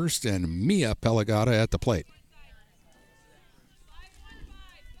Simons at first and Mia Pelagata at the plate.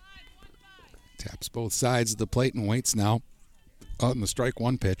 Taps both sides of the plate and waits now on the strike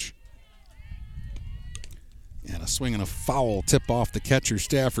 1 pitch. And a swing and a foul tip off the catcher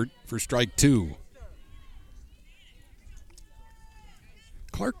Stafford for strike 2.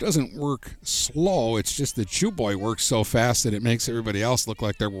 Clark doesn't work slow. It's just that Shoeboy works so fast that it makes everybody else look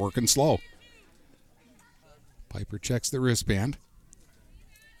like they're working slow. Piper checks the wristband.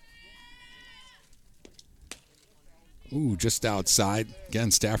 Ooh, just outside. Again,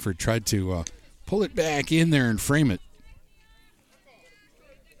 Stafford tried to pull it back in there and frame it.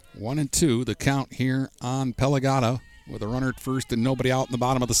 1-2, the count here on Pelagata with a runner at first and nobody out in the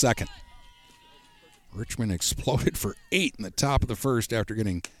bottom of the second. Richmond exploded for 8 in the top of the first after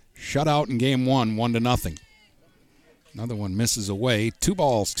getting shut out in Game 1, 1-0. Another one misses away. 2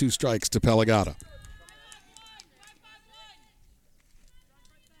 balls, 2 strikes to Pelagata.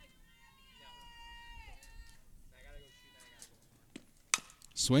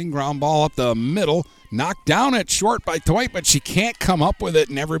 Swing, ground ball up the middle. Knocked down at short by Toit, but she can't come up with it,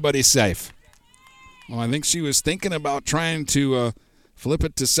 and everybody's safe. Well, I think she was thinking about trying to flip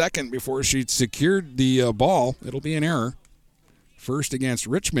it to second before she'd secured the ball. It'll be an error. First against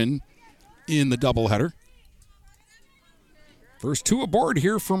Richmond in the doubleheader. First 2 aboard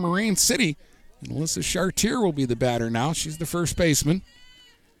here for Marine City. And Alyssa Chartier will be the batter now. She's the first baseman.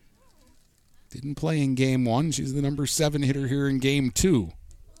 Didn't play in Game 1. She's the number 7 hitter here in Game 2.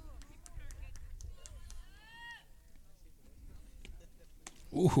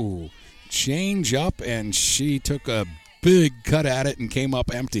 Ooh, change up, and she took a big cut at it and came up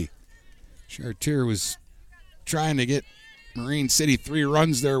empty. Chartier was trying to get Marine City 3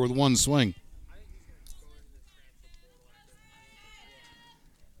 runs there with 1 swing.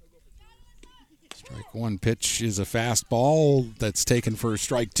 Strike 1 pitch is a fastball that's taken for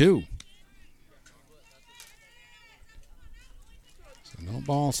strike 2. So no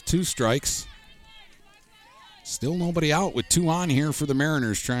balls, 2 strikes. Still nobody out with 2 on here for the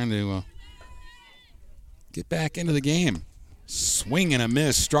Mariners trying to get back into the game. Swing and a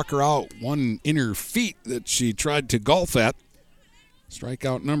miss. Struck her out 1 inner feet that she tried to golf at.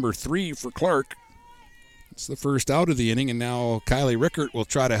 Strikeout number 3 for Clark. It's the first out of the inning, and now Kylie Rickert will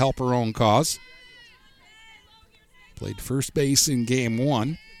try to help her own cause. Played first base in Game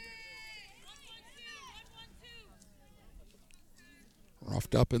 1.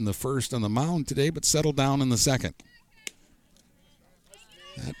 Roughed up in the first on the mound today, but settled down in the second.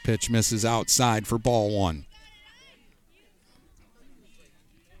 That pitch misses outside for ball 1.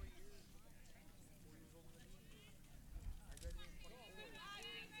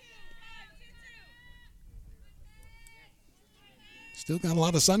 Still got a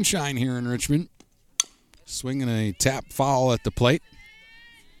lot of sunshine here in Richmond. Swinging a tap foul at the plate.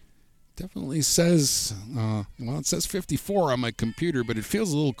 Definitely says, well, it says 54 on my computer, but it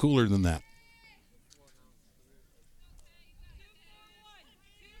feels a little cooler than that.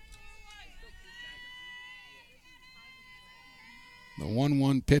 The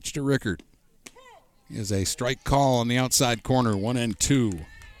 1-1 pitch to Rickert is a strike call on the outside corner, 1-2.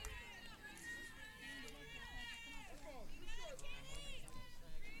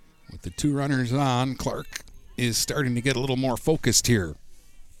 With the 2 runners on, Clark is starting to get a little more focused here.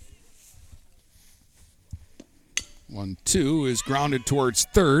 1-2 is grounded towards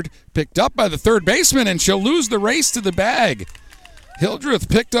third. Picked up by the third baseman, and she'll lose the race to the bag. Hildreth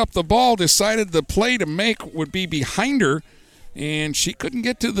picked up the ball, decided the play to make would be behind her, and she couldn't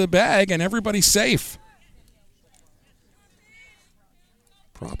get to the bag, and everybody's safe.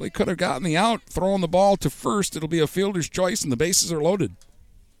 Probably could have gotten the out, throwing the ball to first. It'll be a fielder's choice, and the bases are loaded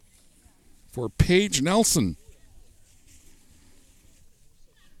for Paige Nelson.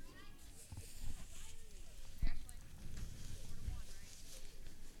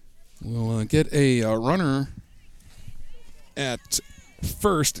 We'll get a runner at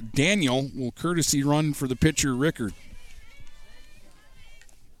first. Daniel will courtesy run for the pitcher, Rickard.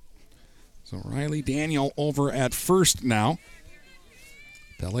 So Riley Daniel over at first now.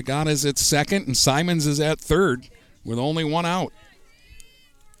 Pelagata's at second, and Simons is at third with only one out.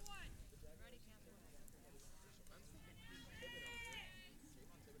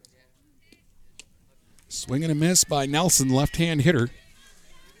 Swing and a miss by Nelson, left-hand hitter.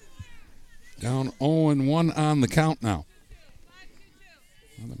 Down 0-1 on the count now.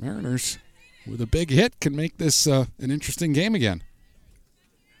 Well, the Mariners, with a big hit, can make this an interesting game again.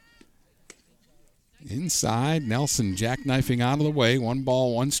 Inside, Nelson jackknifing out of the way. 1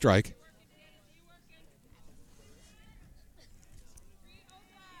 ball, 1 strike.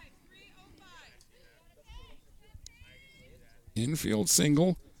 Infield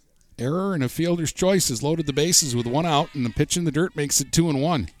single. Error and a fielder's choice has loaded the bases with 1 out, and the pitch in the dirt makes it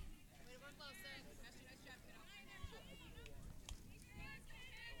 2-1.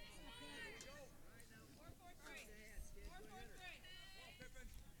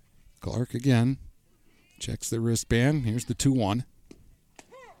 Clark again. Checks the wristband. Here's the 2-1.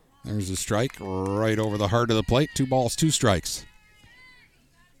 There's a strike right over the heart of the plate. 2 balls, 2 strikes.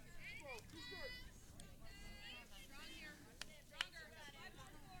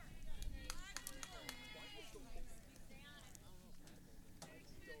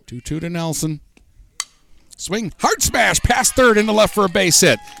 Two to Nelson. Swing, hard smash, past third into left for a base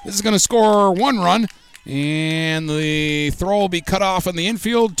hit. This is going to score 1 run, and the throw will be cut off in the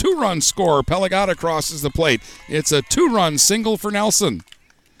infield. 2-run score. Pelagata crosses the plate. It's a 2-run single for Nelson.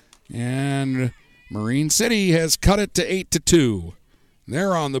 And Marine City has cut it to 8-2.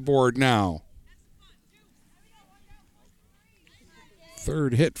 They're on the board now.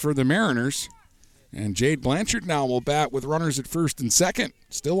 Third hit for the Mariners. And Jade Blanchard now will bat with runners at first and second.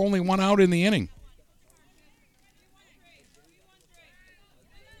 Still only 1 out in the inning.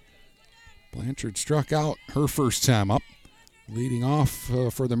 Blanchard struck out her first time up, leading off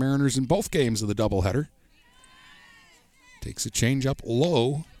for the Mariners in both games of the doubleheader. Takes a changeup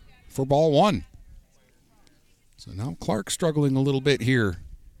low for ball 1. So now Clark struggling a little bit here.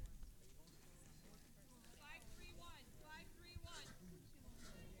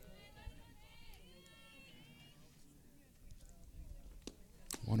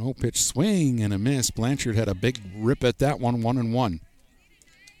 One 0 pitch swing and a miss. Blanchard had a big rip at that one, 1-1.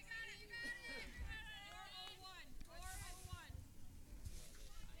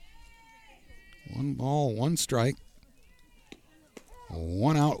 One ball, 1 strike.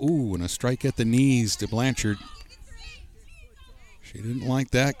 1 out. Ooh, and a strike at the knees to Blanchard. She didn't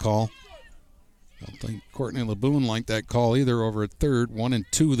like that call. Don't think Courtney LeBoon liked that call either over at third.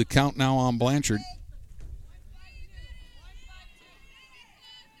 1-2 the count now on Blanchard.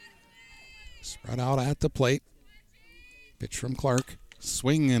 Spread out at the plate. Pitch from Clark.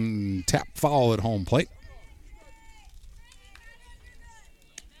 Swing and tap foul at home plate.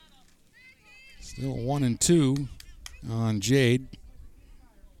 Still 1-2 on Jade.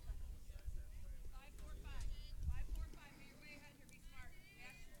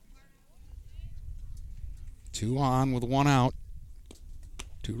 Two on with 1 out.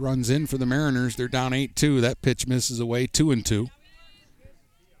 2 runs in for the Mariners. They're down 8-2. That pitch misses away, 2-2.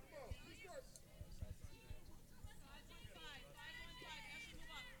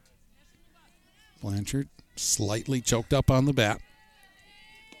 Blanchard slightly choked up on the bat.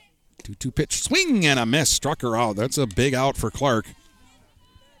 2-2 pitch, swing and a miss. Struck her out. That's a big out for Clark.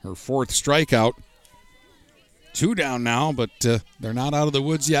 Her 4th strikeout. 2 down now, but they're not out of the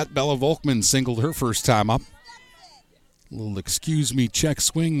woods yet. Bella Volkman singled her first time up. A little excuse me check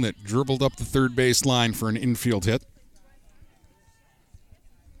swing that dribbled up the third base line for an infield hit.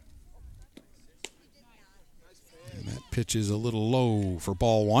 And that pitch is a little low for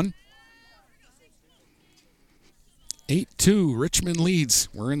ball 1. 8-2, Richmond leads.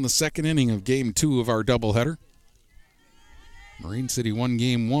 We're in the second inning of game 2 of our doubleheader. Marine City won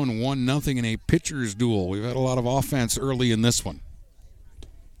game 1, 1-0 in a pitcher's duel. We've had a lot of offense early in this one.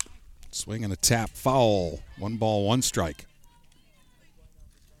 Swing and a tap foul. 1 ball, 1 strike.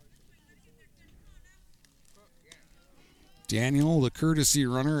 Daniel, the courtesy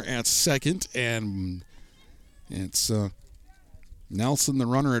runner at second, and it's Nelson, the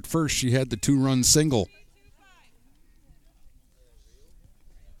runner at first. She had the 2-run single.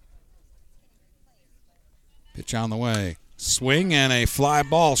 Pitch on the way. Swing and a fly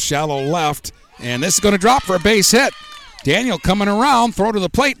ball, shallow left. And this is going to drop for a base hit. Daniel coming around, throw to the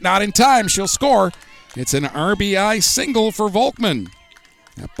plate, not in time. She'll score. It's an RBI single for Volkman.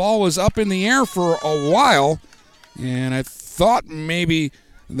 That ball was up in the air for a while, and I thought maybe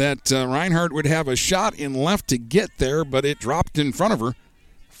that Reinhardt would have a shot in left to get there, but it dropped in front of her.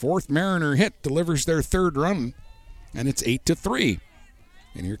 Fourth Mariner hit delivers their third run, and it's 8-3.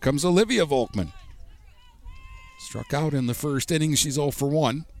 And here comes Olivia Volkman. Struck out in the first inning. She's 0 for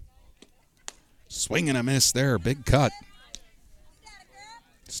 1. Swing and a miss there. Big cut.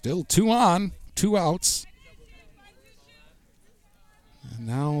 Still 2 on, 2 outs. And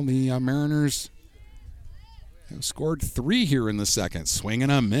now the Mariners have scored 3 here in the second. Swing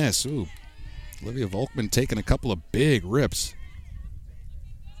and a miss. Ooh. Olivia Volkman taking a couple of big rips.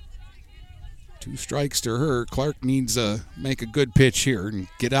 2 strikes to her. Clark needs to make a good pitch here and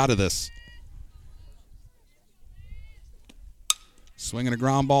get out of this. Swinging a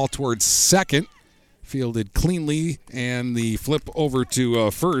ground ball towards second. Fielded cleanly, and the flip over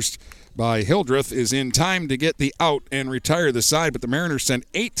to first by Hildreth is in time to get the out and retire the side, but the Mariners send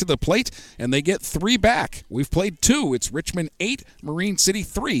 8 to the plate, and they get 3 back. We've played 2. It's Richmond 8, Marine City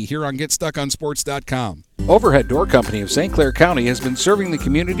 3 here on GetStuckOnSports.com. Overhead Door Company of St. Clair County has been serving the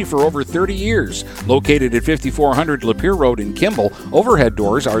community for over 30 years. Located at 5400 Lapeer Road in Kimball, Overhead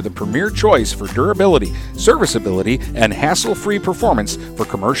Doors are the premier choice for durability, serviceability, and hassle-free performance for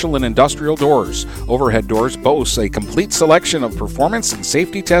commercial and industrial doors. Overhead Doors boasts a complete selection of performance and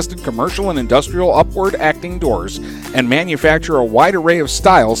safety-tested commercial and industrial upward-acting doors and manufacture a wide array of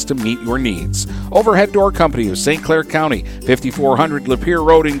styles to meet your needs. Overhead Door Company of St. Clair County, 5400 Lapeer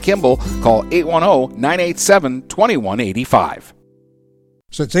Road in Kimball. Call 810-987-2185.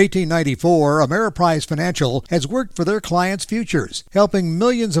 Since 1894, Ameriprise Financial has worked for their clients' futures, helping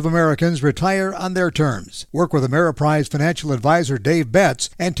millions of Americans retire on their terms. Work with Ameriprise Financial Advisor Dave Betts,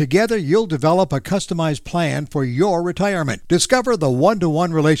 and together you'll develop a customized plan for your retirement. Discover the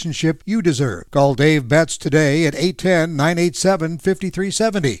one-to-one relationship you deserve. Call Dave Betts today at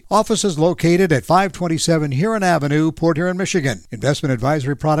 810-987-5370. Office is located at 527 Huron Avenue, Port Huron, Michigan. Investment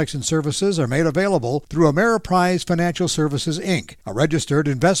advisory products and services are made available through Ameriprise Financial Services, Inc., a registered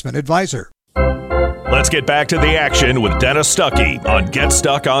investment advisor. Let's get back to the action with Dennis Stuckey on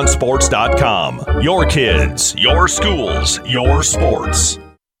GetStuckOnSports.com. Your kids, your schools, your sports.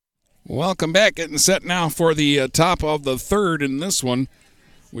 Welcome back. Getting set now for the top of the third in this one.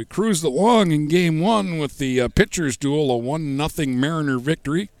 We cruised along in Game 1 with the pitchers' duel, a 1-0 Mariner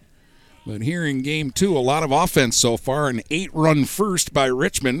victory. But here in Game 2, a lot of offense so far. An 8-run first by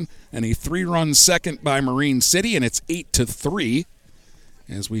Richmond and a 3-run second by Marine City, and it's 8-3.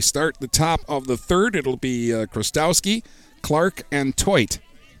 As we start the top of the third, it'll be Krostowski, Clark, and Toit.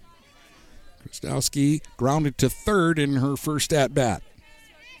 Krostowski grounded to third in her first at-bat.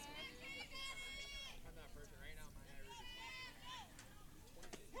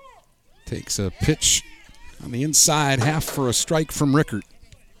 Takes a pitch on the inside, half for a strike from Rickert.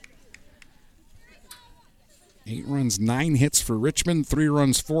 8 runs, 9 hits for Richmond, 3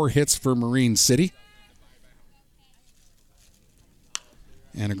 runs, 4 hits for Marine City.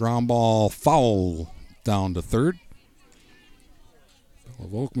 And a ground ball foul down to third. Bella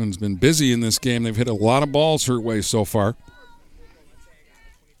Volkman's been busy in this game. They've hit a lot of balls her way so far.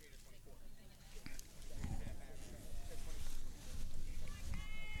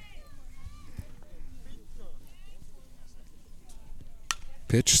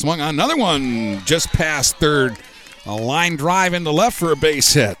 Pitch swung on, another one just past third. A line drive into left for a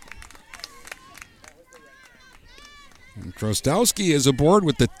base hit. And Krostowski is aboard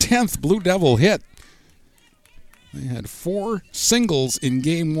with the 10th Blue Devil hit. They had 4 singles in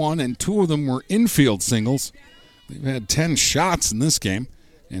Game 1, and 2 of them were infield singles. They've had 10 shots in this game.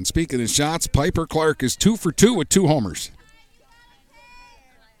 And speaking of shots, Piper Clark is 2 for 2 with 2 homers.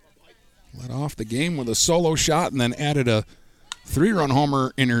 Led off the game with a solo shot and then added a 3-run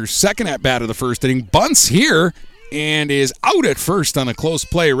homer in her second at-bat of the first inning. Bunts here and is out at first on a close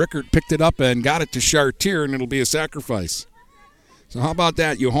play. Rickert picked it up and got it to Chartier, and it'll be a sacrifice. So how about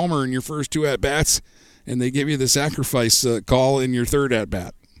that? You homer in your first 2 at-bats, and they give you the sacrifice call in your third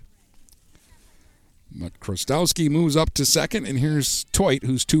at-bat. But Krostowski moves up to second, and here's Toit,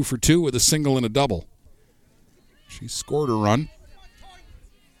 who's 2 for 2 with a single and a double. She scored a run.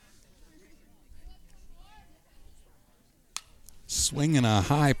 Swinging a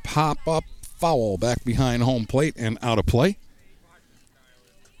high pop-up foul back behind home plate and out of play.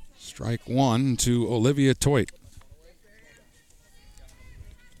 Strike 1 to Olivia Toit.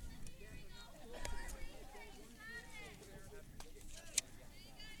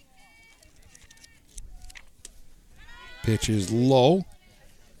 Pitch is low.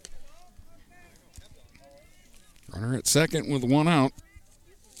 Runner at second with 1 out.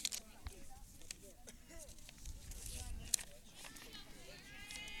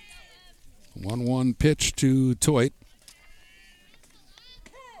 1-1 pitch to Toit.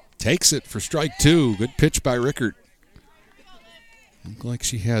 Takes it for strike two. Good pitch by Rickert. Looked like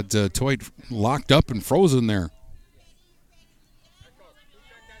she had Toyd locked up and frozen there.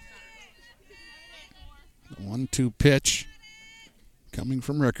 The 1-2 pitch coming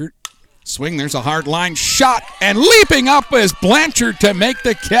from Rickert. Swing, there's a hard line shot, and leaping up is Blanchard to make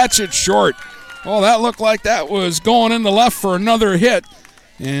the catch at short. Oh, that looked like that was going in the left for another hit.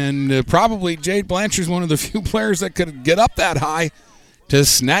 And probably Jade Blanchard's one of the few players that could get up that high to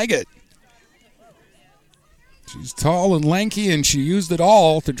snag it. She's tall and lanky, and she used it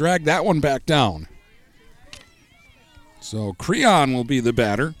all to drag that one back down. So Creon will be the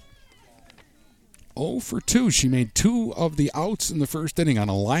batter. 0 for 2. She made 2 of the outs in the first inning on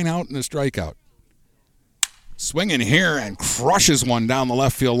a line out and a strikeout. Swinging here and crushes one down the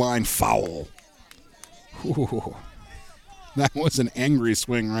left field line. Foul. Ooh, that was an angry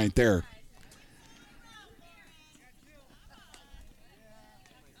swing right there.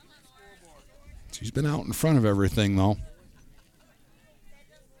 She's been out in front of everything, though.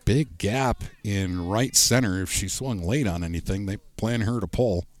 Big gap in right center. If she swung late on anything, they plan her to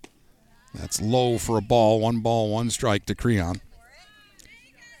pull. That's low for a ball. 1 ball, 1 strike to Creon.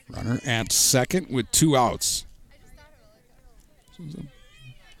 Runner at second with 2 outs. So a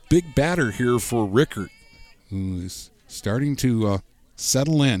big batter here for Rickert, who is starting to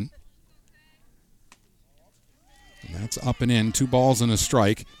settle in. And that's up and in. 2 balls and a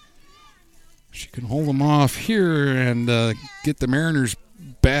strike. She can hold them off here and get the Mariners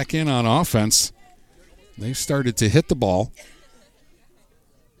back in on offense. They started to hit the ball.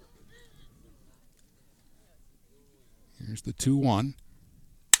 Here's the 2-1.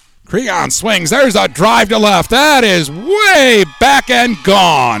 Creon swings. There's a drive to left. That is way back and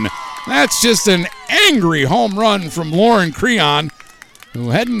gone. That's just an angry home run from Lauren Creon, who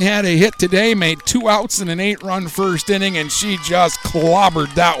hadn't had a hit today, made 2 outs in an 8-run first inning, and she just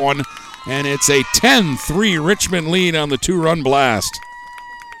clobbered that one. And it's a 10-3 Richmond lead on the 2-run blast.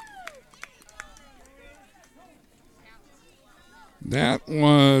 That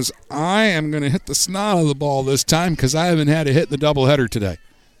was, I am going to hit the snot of the ball this time because I haven't had a hit in the doubleheader today.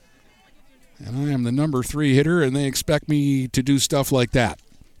 And I am the number 3 hitter, and they expect me to do stuff like that.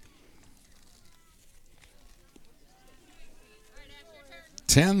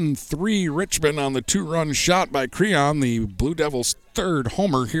 (10-3) Richmond on the 2-run shot by Creon, the Blue Devils' 3rd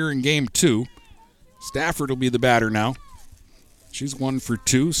homer here in Game 2. Stafford will be the batter now. She's 1 for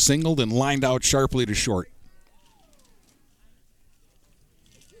 2, singled and lined out sharply to short.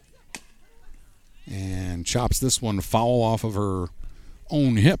 And chops this one foul off of her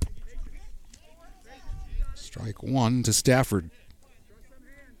own hip. Strike 1 to Stafford.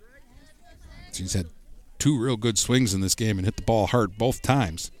 She's had 2 real good swings in this game and hit the ball hard both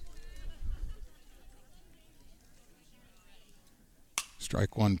times.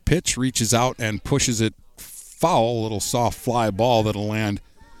 Strike 1 pitch, reaches out and pushes it foul. A little soft fly ball that'll land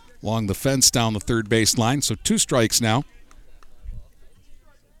along the fence down the third base line. So 2 strikes now.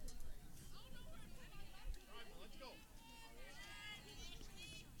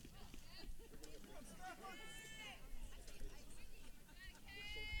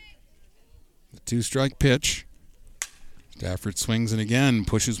 The 2-strike pitch. Stafford swings and again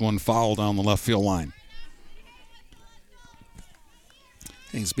pushes one foul down the left field line.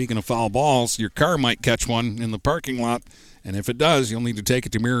 Hey, speaking of foul balls, your car might catch one in the parking lot, and if it does, you'll need to take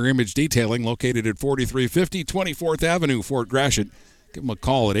it to Mirror Image Detailing, located at 4350 24th Avenue, Fort Gratiot. Give them a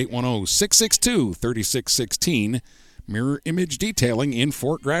call at 810-662-3616. Mirror Image Detailing in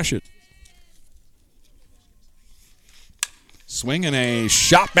Fort Gratiot. Swing and a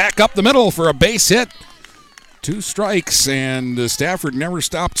shot back up the middle for a base hit. 2 strikes, and Stafford never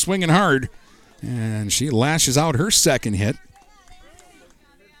stopped swinging hard, and she lashes out her second hit.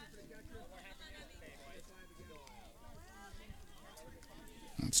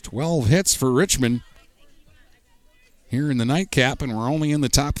 It's 12 hits for Richmond here in the nightcap, and we're only in the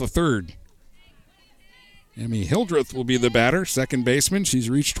top of the 3rd. Emmy Hildreth will be the batter, second baseman. She's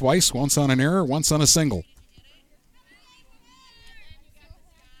reached twice, once on an error, once on a single.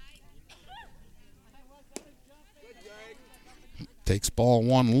 Takes ball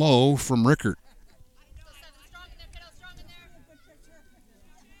 1 low from Rickert.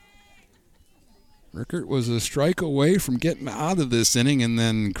 Rickert was a strike away from getting out of this inning, and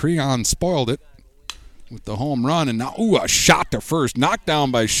then Creon spoiled it with the home run. And now, a shot to first. Knocked down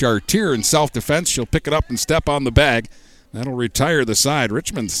by Chartier in self-defense. She'll pick it up and step on the bag. That'll retire the side.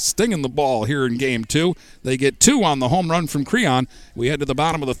 Richmond's stinging the ball here in Game 2. They get 2 on the home run from Creon. We head to the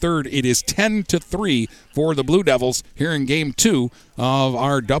bottom of the 3rd. It is 10-3 for the Blue Devils here in Game 2 of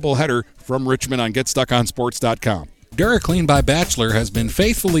our doubleheader from Richmond on GetStuckOnSports.com. DuraClean by Bachelor has been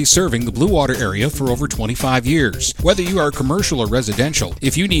faithfully serving the Blue Water area for over 25 years. Whether you are commercial or residential,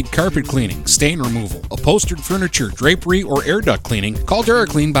 if you need carpet cleaning, stain removal, upholstered furniture, drapery, or air duct cleaning, call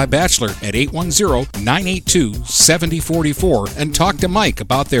DuraClean by Bachelor at 810-982-7044 and talk to Mike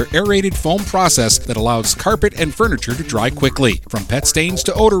about their aerated foam process that allows carpet and furniture to dry quickly. From pet stains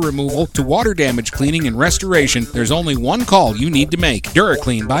to odor removal to water damage cleaning and restoration, there's only one call you need to make.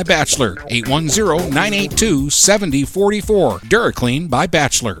 DuraClean by Bachelor, 810-982-7044. DuraClean by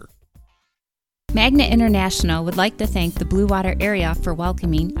Bachelor. Magna International would like to thank the Blue Water area for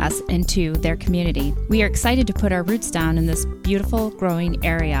welcoming us into their community. We are excited to put our roots down in this beautiful, growing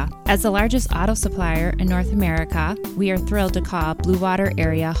area. As the largest auto supplier in North America, we are thrilled to call Blue Water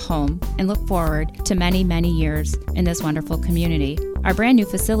area home and look forward to many, many years in this wonderful community. Our brand new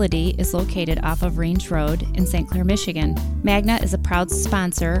facility is located off of Range Road in St. Clair, Michigan. Magna is a proud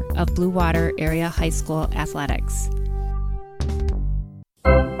sponsor of Blue Water Area High School athletics.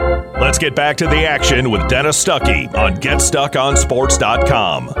 Let's get back to the action with Dennis Stuckey on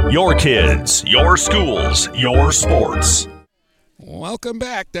GetStuckOnSports.com. Your kids, your schools, your sports. Welcome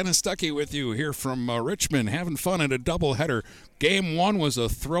back. Dennis Stuckey with you here from Richmond, having fun at a doubleheader. Game 1 was a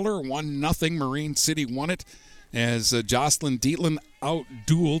thriller, 1-0. Marine City won it as Jocelyn Dietland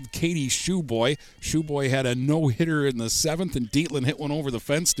out-dueled Katie Shoeboy. Shoeboy had a no-hitter in the 7th, and Dietland hit one over the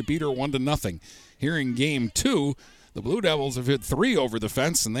fence to beat her 1-0. Here in Game 2, the Blue Devils have hit 3 over the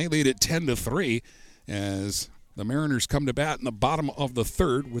fence, and they lead it 10-3 as the Mariners come to bat in the bottom of the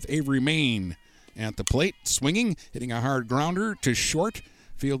 3rd with Avery Main at the plate, swinging, hitting a hard grounder to short,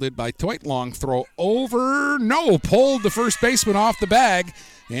 fielded by Toit. Long throw over, no, pulled the first baseman off the bag,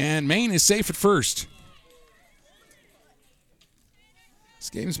 and Main is safe at first. This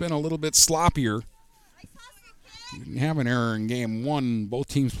game's been a little bit sloppier. We didn't have an error in Game 1. Both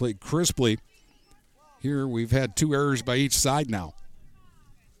teams played crisply. Here we've had 2 errors by each side now.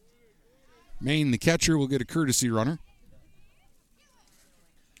 Main, the catcher, will get a courtesy runner.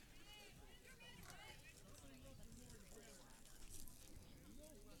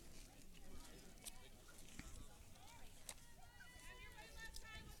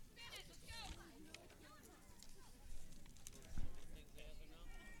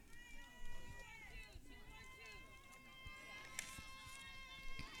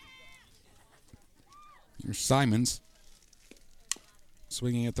 Here's Simons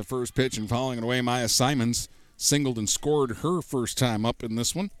swinging at the first pitch and fouling it away. Maya Simons singled and scored her first time up in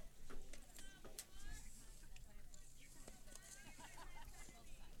this one.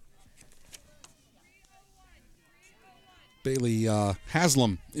 Bailey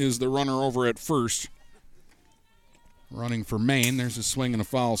Haslam is the runner over at first. Running for Maine. There's a swing and a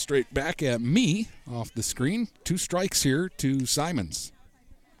foul straight back at me off the screen. 2 strikes here to Simons.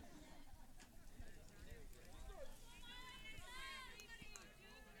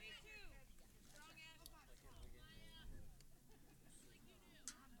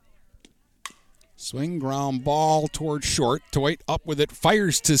 Swing, ground ball towards short. Toit up with it,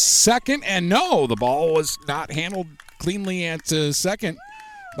 fires to second, and no, the ball was not handled cleanly at second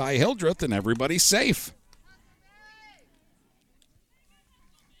by Hildreth, and everybody's safe.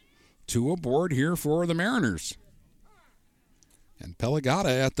 2 aboard here for the Mariners. And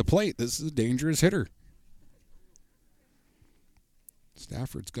Pelagata at the plate. This is a dangerous hitter.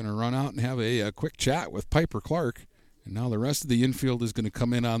 Stafford's going to run out and have a quick chat with Piper Clark, and now the rest of the infield is going to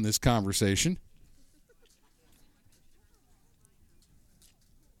come in on this conversation.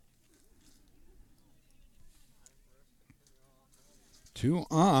 Two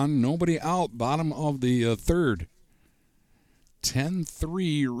on, nobody out, bottom of the 3rd.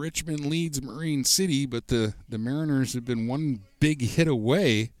 10-3, Richmond leads Marine City, but the Mariners have been one big hit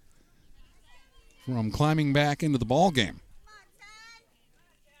away from climbing back into the ball game.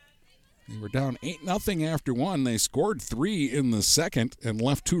 They were down 8-0 after 1. They scored 3 in the 2nd and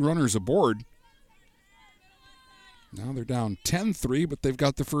left 2 runners aboard. Now they're down 10-3, but they've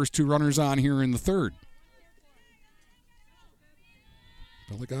got the first 2 runners on here in the 3rd.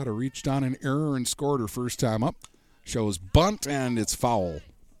 Pelagata reached on an error and scored her first time up. Shows bunt, and it's foul.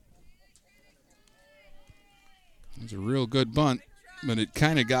 It was a real good bunt, but it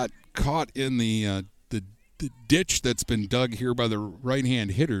kind of got caught in the ditch that's been dug here by the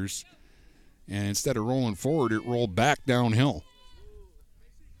right-hand hitters. And instead of rolling forward, it rolled back downhill.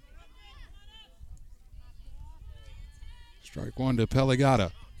 Strike 1 to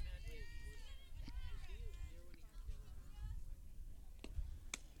Pelagata.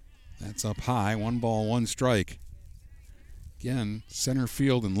 That's up high. 1 ball, 1 strike. Again, center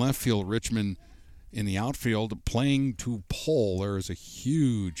field and left field, Richmond in the outfield playing to pull. There is a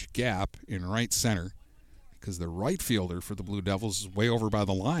huge gap in right center. because the right fielder for the Blue Devils is way over by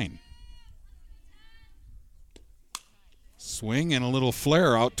the line. Swing and a little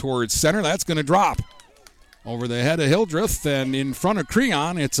flare out towards center. That's going to drop over the head of Hildreth, and in front of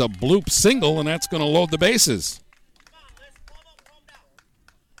Creon, it's a bloop single, and that's going to load the bases.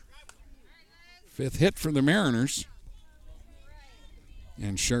 Fifth hit for the Mariners.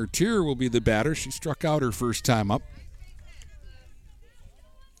 And Chartier will be the batter. She struck out her first time up.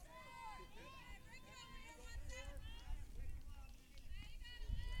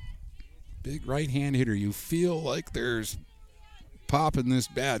 Big right-hand hitter. You feel like there's pop in this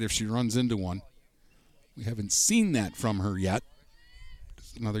bat if she runs into one. We haven't seen that from her yet.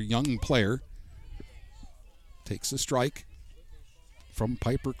 Another young player takes a strike from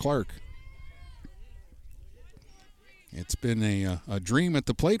Piper Clark. It's been a dream at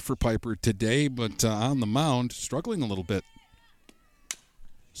the plate for Piper today, but on the mound, struggling a little bit.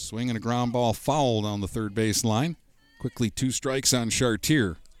 Swing and a ground ball foul down the third base line. Quickly 2 strikes on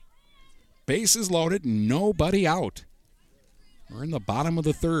Chartier. Bases loaded, nobody out. We're in the bottom of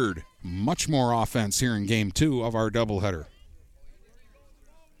the third. Much more offense here in Game 2 of our doubleheader.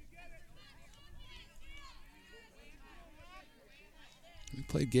 We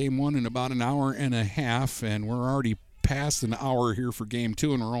played Game 1 in about an hour and a half, and we're already past an hour here for Game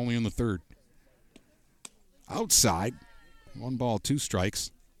 2, and we're only in the third. Outside, 1 ball, 2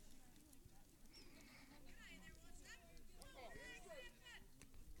 strikes.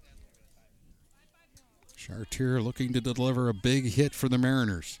 Chartier looking to deliver a big hit for the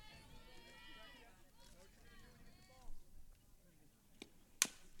Mariners.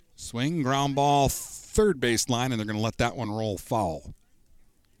 Swing, ground ball, third base line, and they're going to let that one roll foul.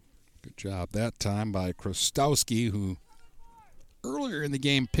 Good job that time by Krostowski, who earlier in the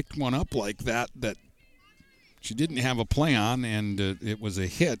game picked one up like that she didn't have a play on, and it was a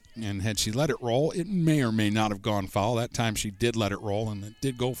hit. And had she let it roll, it may or may not have gone foul. That time she did let it roll, and it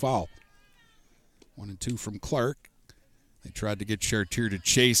did go foul. 1 and 2 from Clark. They tried to get Chartier to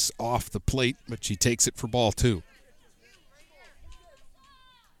chase off the plate, but she takes it for ball 2.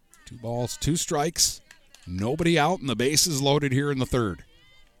 2 balls, 2 strikes. Nobody out, and the bases loaded here in the third.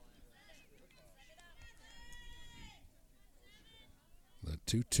 The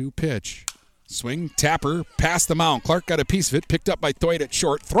 2-2 pitch. Swing, tapper, past the mound. Clark got a piece of it, picked up by Thwait at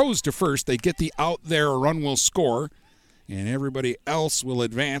short, throws to first. They get the out there, a run will score, and everybody else will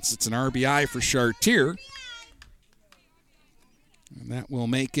advance. It's an RBI for Chartier, and that will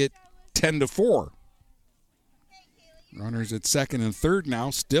make it 10-4. Runners at second and third now,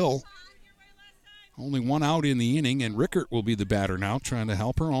 still only 1 out in the inning, and Rickert will be the batter now, trying to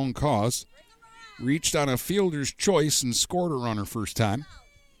help her own cause. Reached on a fielder's choice and scored a runner first time.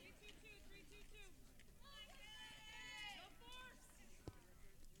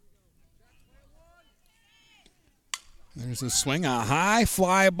 There's a swing, a high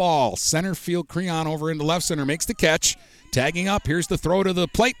fly ball. Center field, Creon over into left center, makes the catch. Tagging up, here's the throw to the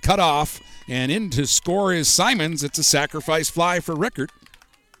plate, cut off. And in to score is Simons. It's a sacrifice fly for Rickert.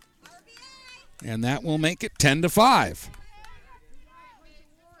 And that will make it 10-5.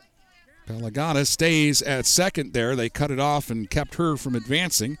 Pelagata stays at second there. They cut it off and kept her from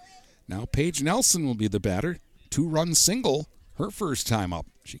advancing. Now Paige Nelson will be the batter. 2-run single, her first time up.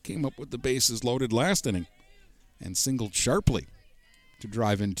 She came up with the bases loaded last inning and singled sharply to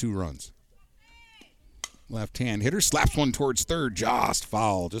drive in 2 runs. Left-hand hitter slaps one towards third, just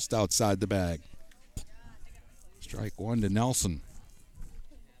foul, just outside the bag. Strike 1 to Nelson.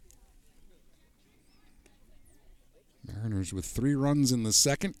 Mariners with 3 runs in the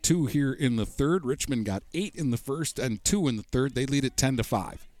second, 2 here in the third. Richmond got 8 in the first and 2 in the third. They lead at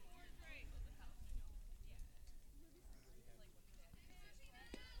 10-5.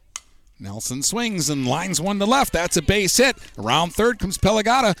 Nelson swings and lines one to left. That's a base hit. Around third comes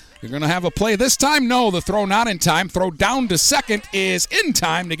Pelagata. You're going to have a play this time? No, the throw not in time. Throw down to second is in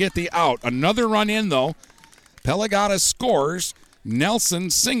time to get the out. Another run in, though. Pelagata scores. Nelson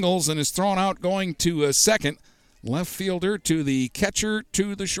singles and is thrown out going to second. Left fielder to the catcher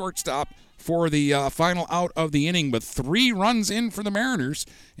to the shortstop for the final out of the inning. But 3 runs in for the Mariners.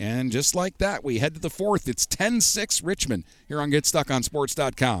 And just like that, we head to the fourth. It's 10-6 Richmond here on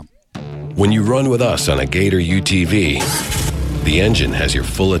GetStuckOnSports.com. When you run with us on a Gator UTV, the engine has your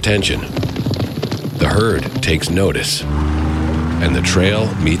full attention. The herd takes notice. And the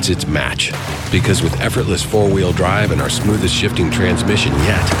trail meets its match. Because with effortless 4-wheel drive and our smoothest shifting transmission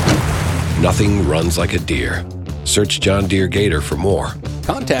yet, nothing runs like a deer. Search John Deere Gator for more.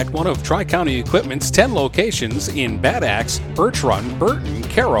 Contact one of Tri-County Equipment's 10 locations in Bad Axe, Birch Run, Burton,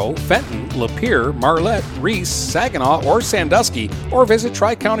 Caro, Fenton, Lapeer, Marlette, Reese, Saginaw, or Sandusky, or visit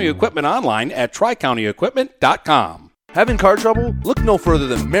Tri-County Equipment online at tricountyequipment.com. Having car trouble? Look no further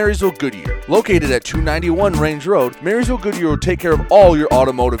than Marysville Goodyear. Located at 291 Range Road, Marysville Goodyear will take care of all your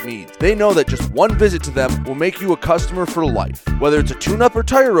automotive needs. They know that just one visit to them will make you a customer for life. Whether it's a tune-up or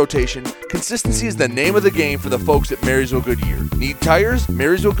tire rotation, consistency is the name of the game for the folks at Marysville Goodyear. Need tires?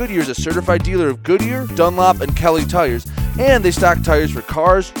 Marysville Goodyear is a certified dealer of Goodyear, Dunlop, and Kelly tires, and they stock tires for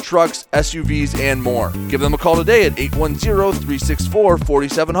cars, trucks, SUVs, and more. Give them a call today at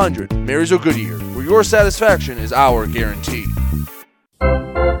 810-364-4700. Marysville Goodyear, where your satisfaction is our guarantee.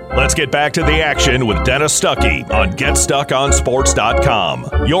 Let's get back to the action with Dennis Stuckey on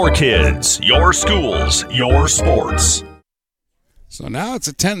GetStuckOnSports.com. Your kids, your schools, your sports. So now it's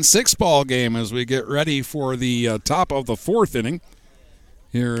a 10-6 ball game as we get ready for the top of the fourth inning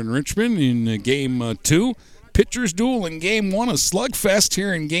here in Richmond in game 2. Pitchers duel in game 1, a slugfest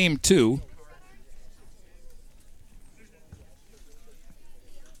here in game 2.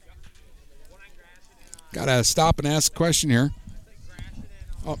 Got to stop and ask a question here.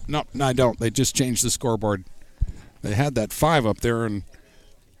 Oh, no, I don't. They just changed the scoreboard. They had that 5 up there, and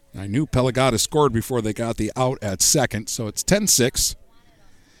I knew Pelagata scored before they got the out at second, so it's 10-6.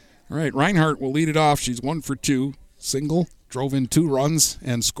 All right, Reinhardt will lead it off. She's 1 for 2. Single, drove in 2 runs,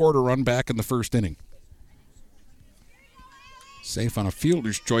 and scored a run back in the first inning. Safe on a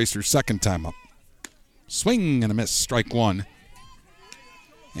fielder's choice her second time up. Swing and a miss, strike 1.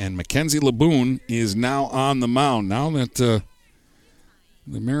 And Mackenzie Laboon is now on the mound. Now that the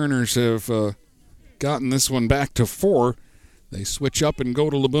Mariners have gotten this one back to 4, they switch up and go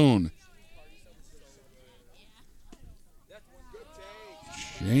to Laboon.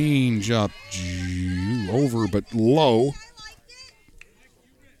 Change up, over but low.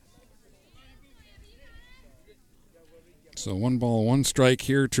 So 1 ball, 1 strike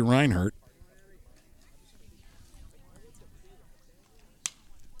here to Reinhardt.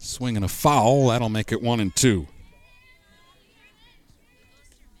 Swing and a foul. That'll make it 1-2.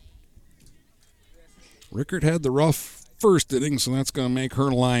 Rickard had the rough first inning, so that's going to make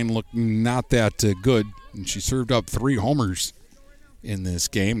her line look not that good. And she served up 3 homers in this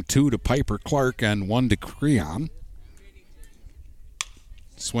game, 2 to Piper Clark and 1 to Creon.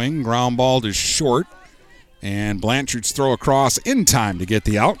 Swing, ground ball to short. And Blanchard's throw across in time to get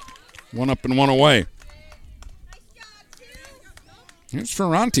the out. 1 up and 1 away. Here's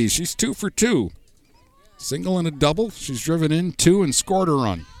Ferranti. She's 2 for 2. Single and a double. She's driven in 2 and scored a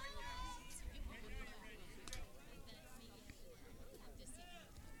run.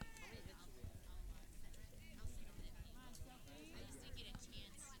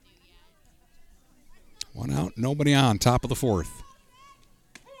 One out, nobody on, top of the fourth.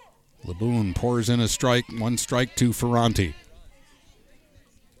 Laboon pours in a strike, 1 strike to Ferranti.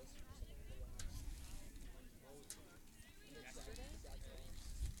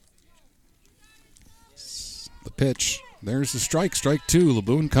 The pitch, there's the strike, strike 2.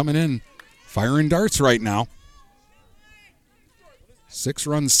 Laboon coming in, firing darts right now. 6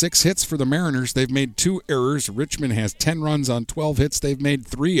 runs, 6 hits for the Mariners. They've made 2 errors. Richmond has 10 runs on 12 hits. They've made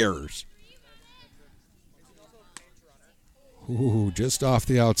 3 errors. Ooh, just off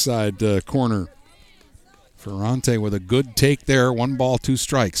the outside corner. Ferrante with a good take there. 1 ball, 2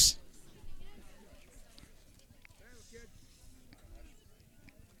 strikes.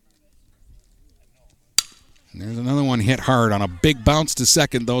 And there's another one hit hard on a big bounce to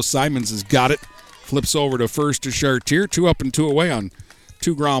second, though. Simons has got it. Flips over to first to Chartier. 2 up and 2 away on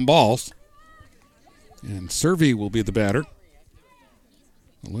 2 ground balls. And Servey will be the batter.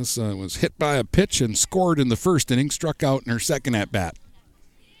 Alyssa was hit by a pitch and scored in the first inning, struck out in her second at-bat.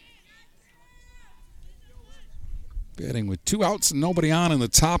 Batting with 2 outs and nobody on in the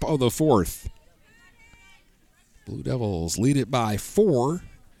top of the fourth. Blue Devils lead it by 4,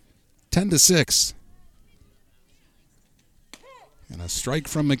 10-6. And a strike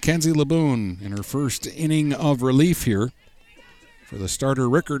from Mackenzie Laboon in her first inning of relief here for the starter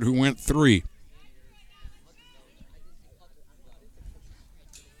Rickard, who went 3.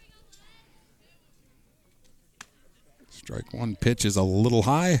 Strike 1 pitch is a little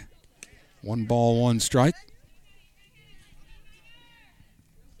high. 1 ball, 1 strike.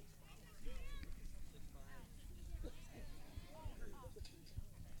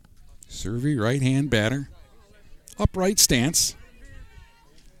 Servey, right-hand batter. Upright stance.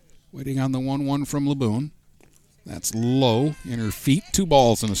 Waiting on the 1-1 from Laboon. That's low in her feet. 2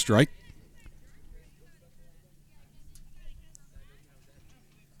 balls and a strike.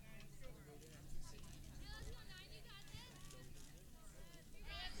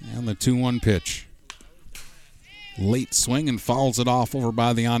 And the 2-1 pitch. Late swing and fouls it off over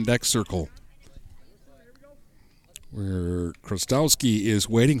by the on-deck circle, where Krostowski is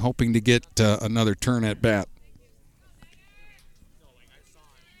waiting, hoping to get another turn at bat.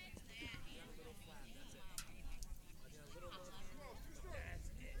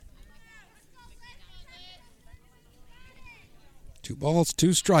 Two balls,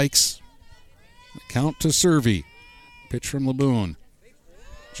 two strikes. The count to Servey. Pitch from Laboon.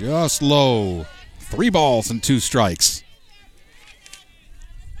 Just low. 3 balls and 2 strikes.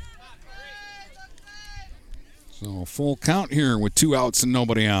 So full count here with 2 outs and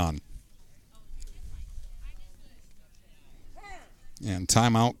nobody on. And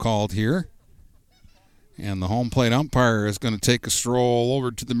timeout called here. And the home plate umpire is going to take a stroll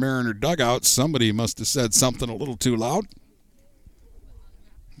over to the Mariner dugout. Somebody must have said something a little too loud.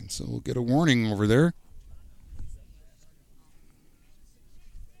 And so we'll get a warning over there.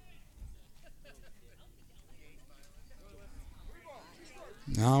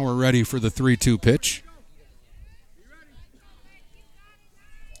 Now we're ready for the 3-2 pitch.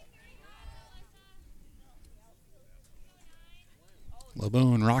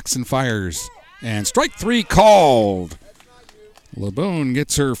 Laboon rocks and fires. And strike 3 called. Laboon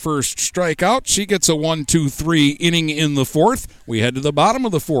gets her first strikeout. She gets a 1-2-3 inning in the 4th. We head to the bottom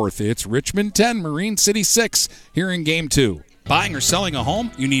of the 4th. It's Richmond 10, Marine City 6 here in Game 2. Buying or selling a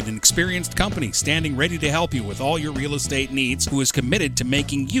home? You need an experienced company standing ready to help you with all your real estate needs, who is committed to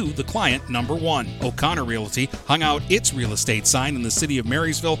making you the client number one. O'Connor Realty hung out its real estate sign in the city of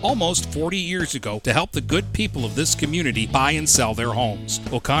Marysville almost 40 years ago to help the good people of this community buy and sell their homes.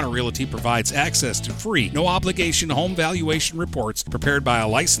 O'Connor Realty provides access to free, no-obligation home valuation reports prepared by a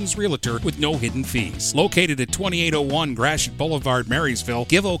licensed realtor with no hidden fees. Located at 2801 Gratiot Boulevard, Marysville,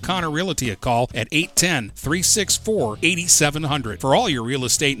 give O'Connor Realty a call at 810-364-8700 for all your real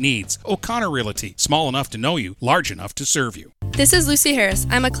estate needs. O'Connor Realty, small enough to know you, large enough to serve you. This is Lucy Harris.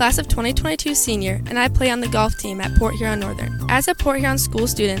 I'm a class of 2022 senior, and I play on the golf team at Port Huron Northern. As a Port Huron school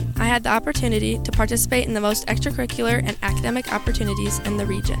student, I had the opportunity to participate in the most extracurricular and academic opportunities in the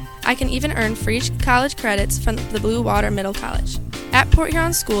region. I can even earn free college credits from the Blue Water Middle College. At Port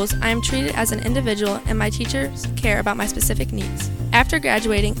Huron schools, I am treated as an individual, and my teachers care about my specific needs. After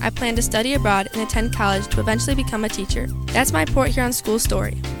graduating, I plan to study abroad and attend college to eventually become a teacher. That's my Port Huron school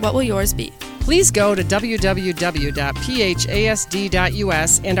story. What will yours be? Please go to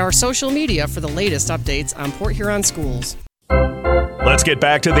www.phasd.us and our social media for the latest updates on Port Huron schools. Let's get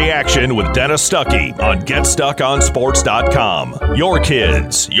back to the action with Dennis Stuckey on GetStuckOnSports.com. Your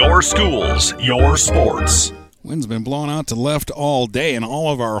kids, your schools, your sports. Wind's been blown out to left all day, and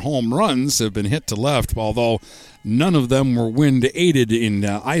all of our home runs have been hit to left, although none of them were wind-aided in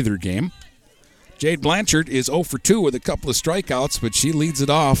either game. Jade Blanchard is 0 for 2 with a couple of strikeouts, but she leads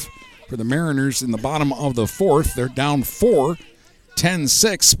it off for the Mariners in the bottom of the 4th. They're down 4,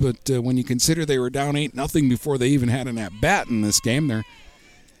 10-6, but when you consider they were down 8-0 before they even had an at-bat in this game, they're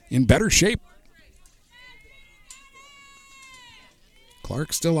in better shape.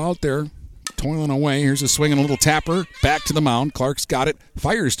 Clark still out there, toiling away. Here's a swing and a little tapper. Back to the mound. Clark's got it.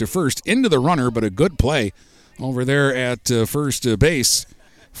 Fires to first into the runner, but a good play over there at first base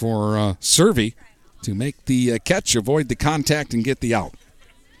for Servey to make the catch, avoid the contact, and get the out.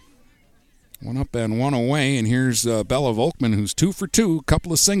 1 up and 1 away, and here's Bella Volkman, who's 2 for 2,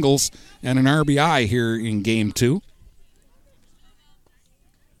 couple of singles and an RBI here in Game 2.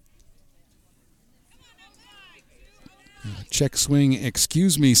 Check swing,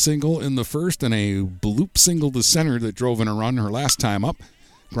 excuse me single in the first, and a bloop single to center that drove in a run her last time up.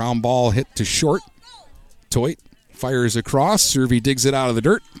 Ground ball hit to short. Toit fires across. Servey digs it out of the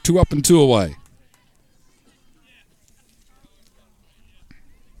dirt. 2 up and 2 away.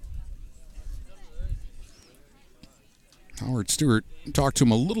 Howard Stewart talked to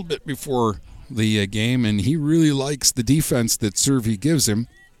him a little bit before the game, and he really likes the defense that Servey gives him.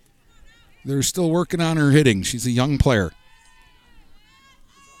 They're still working on her hitting. She's a young player.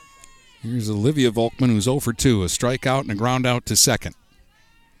 Here's Olivia Volkman, who's 0 for 2, a strikeout and a ground out to second.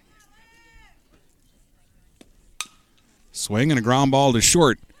 Swing and a ground ball to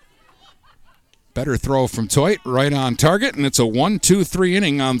short. Better throw from Toit, right on target, and it's a 1-2-3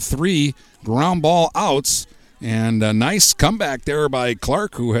 inning on 3 ground ball outs. And a nice comeback there by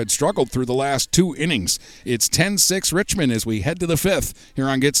Clark, who had struggled through the last 2 innings. It's 10-6 Richmond as we head to the 5th here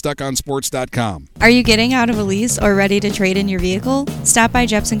on GetStuckOnSports.com. Are you getting out of a lease or ready to trade in your vehicle? Stop by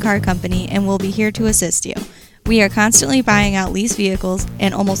Jepson Car Company and we'll be here to assist you. We are constantly buying out leased vehicles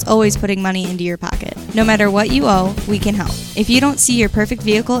and almost always putting money into your pocket. No matter what you owe, we can help. If you don't see your perfect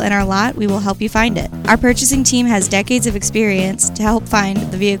vehicle in our lot, we will help you find it. Our purchasing team has decades of experience to help find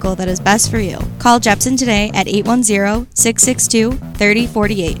the vehicle that is best for you. Call Jepson today at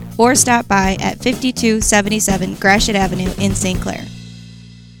 810-662-3048 or stop by at 5277 Gratiot Avenue in St. Clair.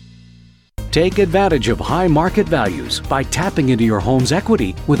 Take advantage of high market values by tapping into your home's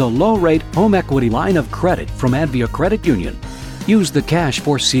equity with a low-rate home equity line of credit from Advia Credit Union. Use the cash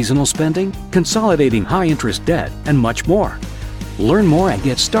for seasonal spending, consolidating high-interest debt, and much more. Learn more and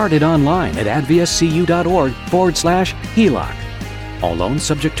get started online at adviacu.org/HELOC. All loans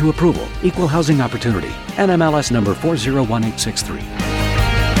subject to approval. Equal housing opportunity. NMLS number 401863.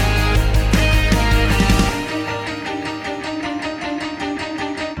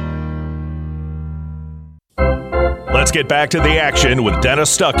 Let's get back to the action with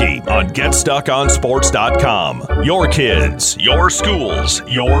Dennis Stuckey on GetStuckOnSports.com. Your kids, your schools,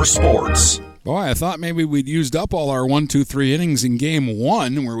 your sports. Boy, I thought maybe we'd used up all our 1, 2, 3 innings in game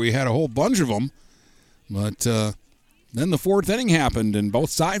one where we had a whole bunch of them. But then the fourth inning happened and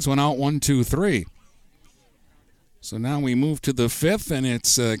both sides went out 1, 2, 3. So now we move to the fifth, and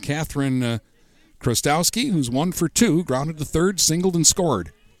it's Catherine Krostowski, who's 1 for 2, grounded to third, singled, and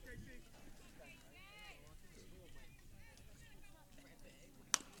scored.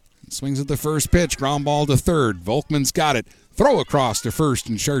 Swings at the first pitch, ground ball to third. Volkman's got it. Throw across to first,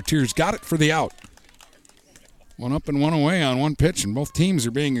 and Chartiers got it for the out. 1 up and 1 away on one pitch, and both teams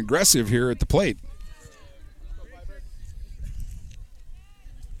are being aggressive here at the plate.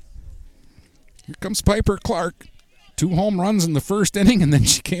 Here comes Piper Clark. 2 home runs in the first inning, and then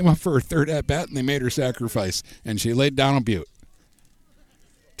she came up for her third at-bat, and they made her sacrifice, and she laid down a beaut.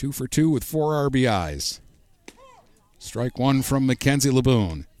 2 for 2 with 4 RBIs. Strike 1 from Mackenzie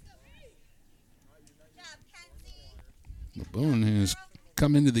LeBoon. LeBoon has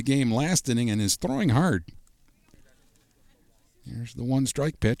come into the game last inning and is throwing hard. Here's the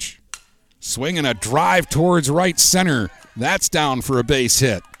 1-strike pitch. Swing and a drive towards right center. That's down for a base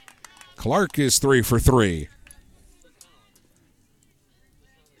hit. Clark is 3 for 3.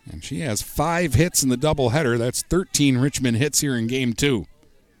 And she has 5 hits in the doubleheader. That's 13 Richmond hits here in game 2.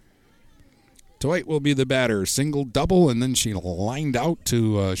 Toit will be the batter. Single, double, and then she lined out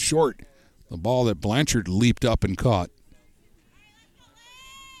to short. The ball that Blanchard leaped up and caught.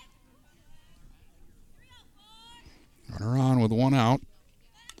 Runner on with 1 out.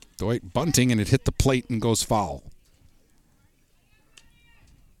 Toit bunting, and it hit the plate and goes foul.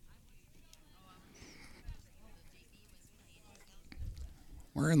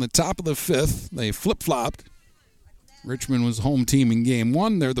 We're in the top of the fifth. They flip-flopped. Richmond was home team in game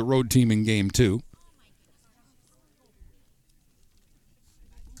 1. They're the road team in game 2.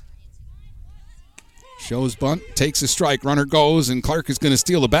 Shows bunt, takes a strike, runner goes, and Clark is going to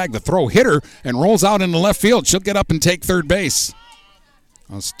steal the bag. The throw hit her and rolls out into left field. She'll get up and take third base.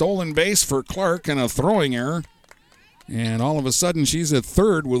 A stolen base for Clark and a throwing error. And all of a sudden she's at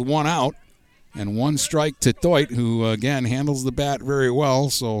third with 1 out. And 1 strike to Toit, who, again, handles the bat very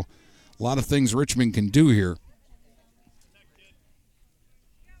well. So a lot of things Richmond can do here.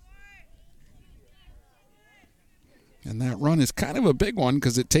 And that run is kind of a big one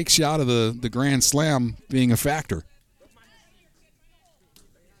because it takes you out of the grand slam being a factor.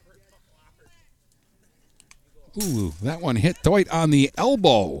 Ooh, that one hit Toit on the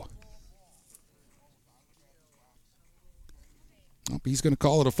elbow. Oh, he's going to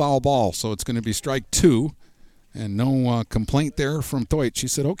call it a foul ball, so it's going to be strike 2. And no complaint there from Toit. She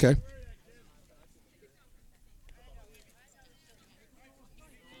said, okay.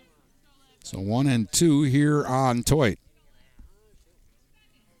 So 1 and 2 here on Toit.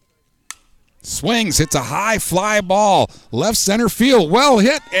 Swings, hits a high fly ball. Left center field, well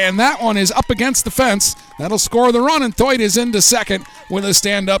hit, and that one is up against the fence. That'll score the run, and Toit is into second with a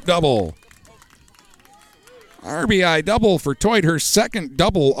stand-up double. RBI double for Toit, her second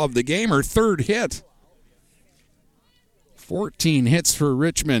double of the game, her third hit. 14 hits for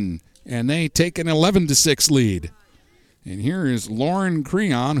Richmond, and they take an 11-6 lead. And here is Lauren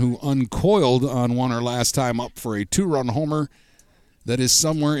Creon, who uncoiled on one her last time up for a 2-run homer that is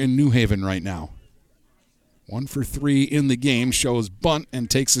somewhere in New Haven right now. 1 for 3 in the game, shows bunt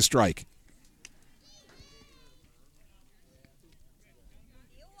and takes a strike.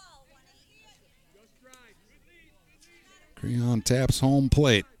 Creon taps home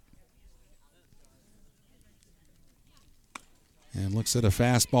plate. And looks at a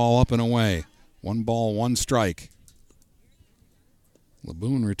fastball up and away. 1 ball, 1 strike.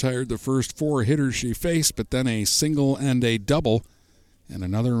 LeBoon retired the first 4 hitters she faced, but then a single and a double. And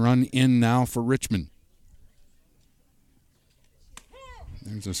another run in now for Richmond.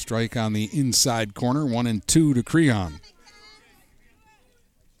 There's a strike on the inside corner, 1-2 to Creon.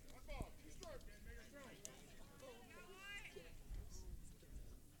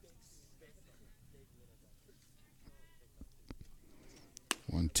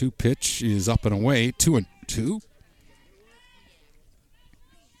 One-two pitch is up and away, 2-2.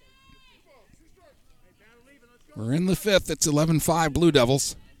 We're in the fifth. It's 11-5 Blue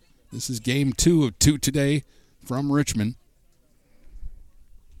Devils. This is game 2 of 2 today from Richmond.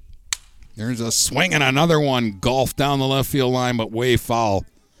 There's a swing and another one golfed down the left field line, but way foul.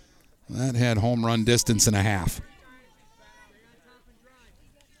 That had home run distance and a half.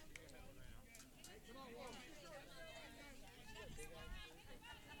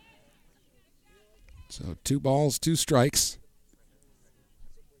 So 2 balls, 2 strikes.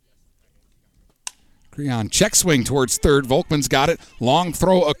 Creon check swing towards third. Volkman's got it. Long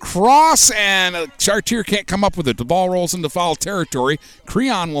throw across, and Chartier can't come up with it. The ball rolls into foul territory.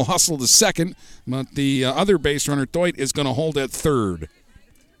 Creon will hustle to second, but the other base runner, Theuth, is going to hold at third.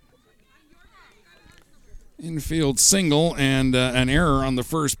 Infield single and an error on the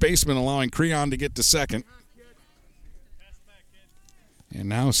first baseman, allowing Creon to get to second. And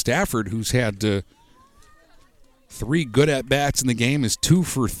now Stafford, who's had 3 good at-bats in the game, is 2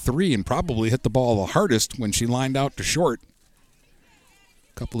 for 3 and probably hit the ball the hardest when she lined out to short.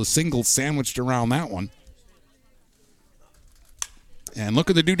 A couple of singles sandwiched around that one. And look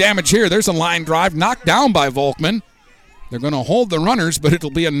at the do damage here. There's a line drive knocked down by Volkman. They're going to hold the runners, but it'll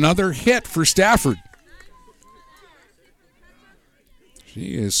be another hit for Stafford.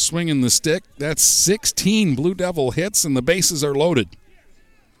 She is swinging the stick. That's 16 Blue Devil hits, and the bases are loaded.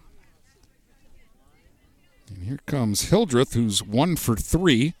 And here comes Hildreth, who's 1 for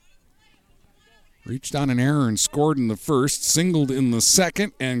 3. Reached on an error and scored in the first, singled in the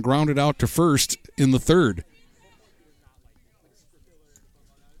second, and grounded out to first in the third.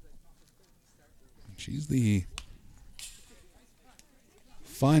 She's the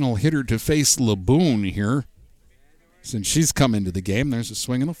final hitter to face LeBoon here since she's come into the game. There's a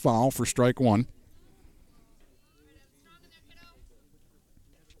swing and a foul for strike 1.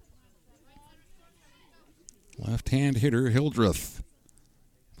 Left-hand hitter Hildreth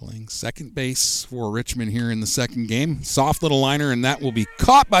playing second base for Richmond here in the second game. Soft little liner, and that will be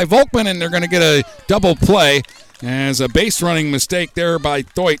caught by Volkman, and they're going to get a double play as a base running mistake there by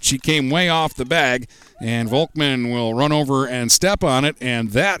Theuth. She came way off the bag, and Volkman will run over and step on it, and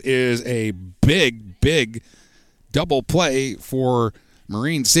that is a big double play for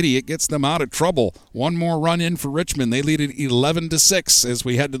Marine City. It gets them out of trouble. One more run in for Richmond. They lead it 11-6 as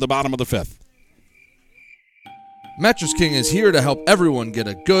we head to the bottom of the fifth. Mattress King is here to help everyone get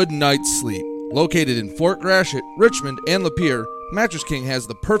a good night's sleep. Located in Fort Gratiot, Richmond, and Lapeer, Mattress King has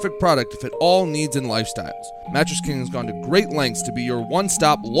the perfect product to fit all needs and lifestyles. Mattress King has gone to great lengths to be your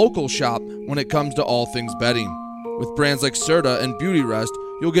one-stop local shop when it comes to all things bedding. With brands like Serta and Beauty Rest,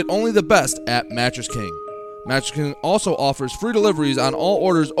 you'll get only the best at Mattress King. Mattress King also offers free deliveries on all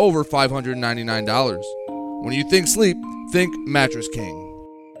orders over $599. When you think sleep, think Mattress King.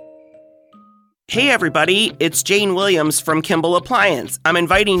 Hey everybody, it's Jane Williams from Kimball Appliance. I'm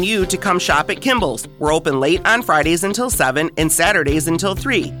inviting you to come shop at Kimball's. We're open late on Fridays until 7 and Saturdays until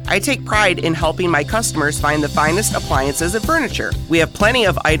 3. I take pride in helping my customers find the finest appliances and furniture. We have plenty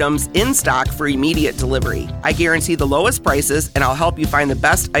of items in stock for immediate delivery. I guarantee the lowest prices, and I'll help you find the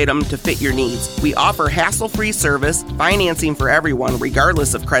best item to fit your needs. We offer hassle-free service, financing for everyone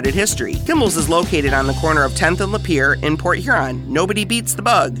regardless of credit history. Kimball's is located on the corner of 10th and Lapeer in Port Huron. Nobody beats the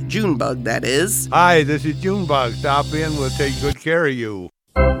bug, Junebug that is. Hi, this is Junebug. Stop in, we'll take good care of you.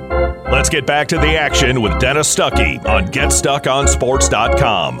 Let's get back to the action with Dennis Stuckey on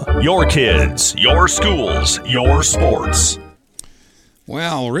GetStuckOnSports.com. Your kids, your schools, your sports.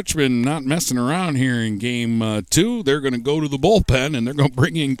 Well, Richmond not messing around here in game 2. They're going to go to the bullpen, and they're going to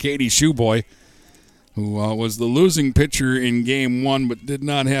bring in Katie Shoeboy, who was the losing pitcher in game 1 but did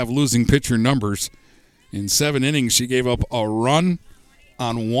not have losing pitcher numbers. In 7 innings, she gave up a run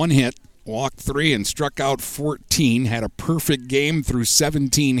on 1 hit, walked 3 and struck out 14, had a perfect game through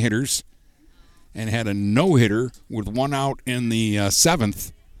 17 hitters, and had a no-hitter with 1 out in the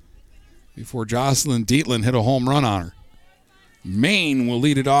 7th before Jocelyn Dietland hit a home run on her. Maine will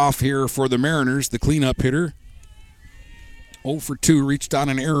lead it off here for the Mariners, the cleanup hitter. 0 for 2, reached on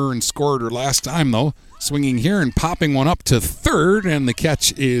an error and scored her last time, though. Swinging here and popping one up to third, and the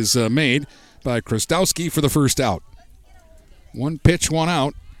catch is made by Krostowski for the first out. 1 pitch, 1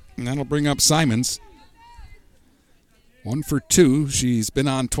 out. And that'll bring up Simons. 1 for 2. She's been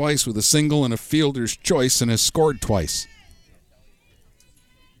on twice with a single and a fielder's choice and has scored twice.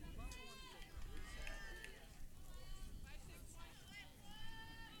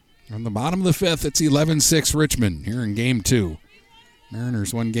 On the bottom of the fifth, it's 11-6 Richmond here in game 2.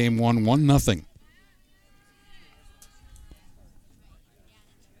 Mariners won game 1, 1-0.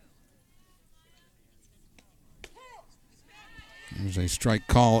 There's a strike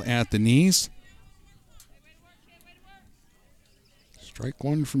call at the knees. Strike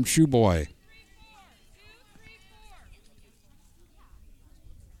one from Shoeboy.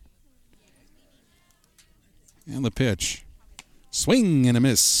 And the pitch. Swing and a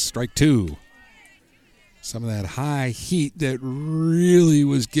miss. Strike 2. Some of that high heat that really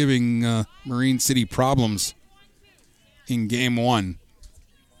was giving Marine City problems in game 1.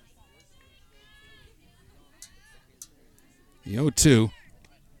 The 0-2.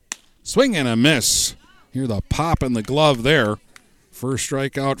 Swing and a miss. Hear the pop in the glove there. First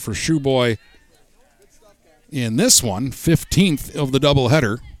strikeout for Shoeboy in this one, 15th of the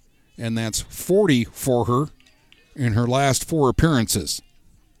doubleheader, and that's 40 for her in her last 4 appearances.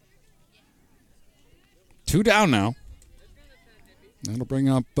 2 down now. That'll bring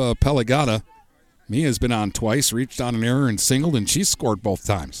up Pelagata. Mia's been on twice, reached on an error and singled, and she scored both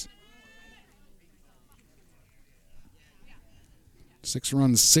times. 6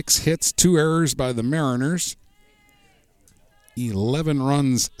 runs, 6 hits, 2 errors by the Mariners. 11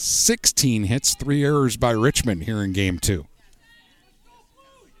 runs, 16 hits, 3 errors by Richmond here in game 2.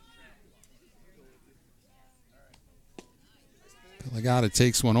 Pelagata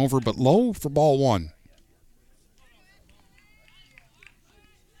takes one over, but low for ball 1.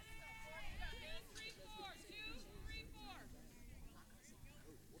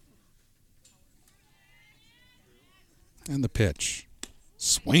 And the pitch.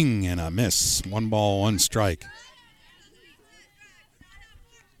 Swing and a miss. 1 ball, 1 strike.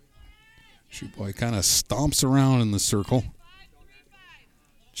 Shoeboy kind of stomps around in the circle.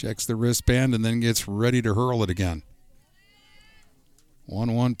 Checks the wristband and then gets ready to hurl it again.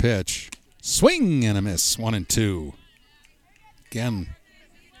 1-1 pitch. Swing and a miss. 1-2. Again,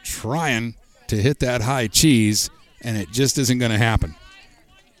 trying to hit that high cheese, and it just isn't going to happen.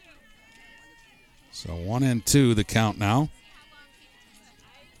 So 1-2 the count now.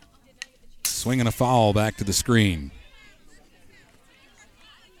 Swinging a foul back to the screen.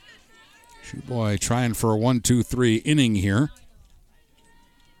 Shoeboy trying for a 1-2-3 inning here.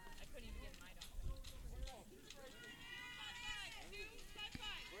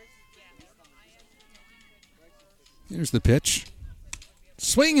 Here's the pitch.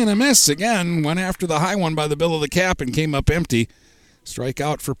 Swing and a miss again. Went after the high one by the bill of the cap and came up empty.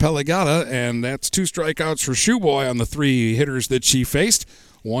 Strikeout for Pelagata, and that's 2 strikeouts for Shoeboy on the 3 hitters that she faced.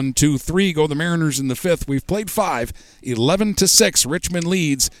 1, 2, 3 go the Mariners in the 5th. We've played 5. 11-6. Richmond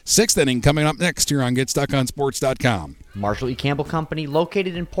leads. 6th inning coming up next here on GetStuckOnSports.com. Marshall E. Campbell Company,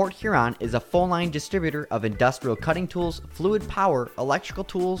 located in Port Huron, is a full-line distributor of industrial cutting tools, fluid power, electrical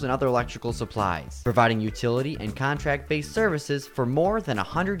tools, and other electrical supplies, providing utility and contract-based services for more than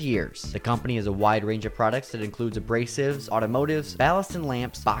 100 years. The company has a wide range of products that includes abrasives, automotives, ballast and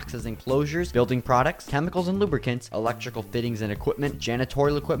lamps, boxes and closures, building products, chemicals and lubricants, electrical fittings and equipment,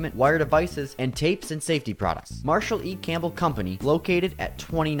 janitorial equipment, wire devices, and tapes and safety products. Marshall E. Campbell Company, located at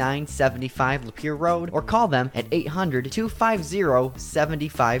 2975 Lapeer Road, or call them at 800-250-7520.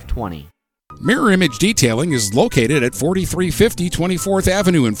 Mirror Image Detailing is located at 4350 24th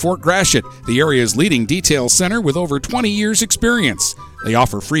Avenue in Fort Gratiot, the area's leading detail center with over 20 years' experience. They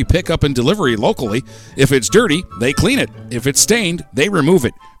offer free pickup and delivery locally. If it's dirty, they clean it. If it's stained, they remove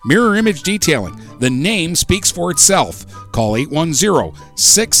it. Mirror Image Detailing. The name speaks for itself. Call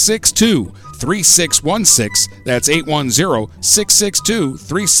 810-662-3616. That's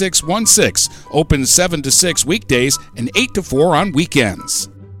 810-662-3616. Open 7 to 6 weekdays and 8 to 4 on weekends.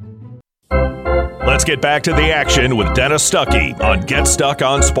 Let's get back to the action with Dennis Stuckey on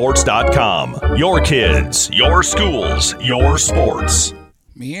GetStuckOnSports.com. Your kids, your schools, your sports.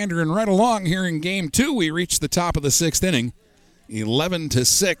 Meandering right along here in Game 2, we reached the top of the 6th inning.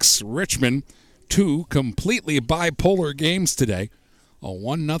 11-6 Richmond. 2 completely bipolar games today. A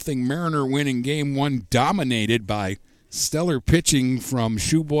 1-0 Mariner win in Game 1, dominated by stellar pitching from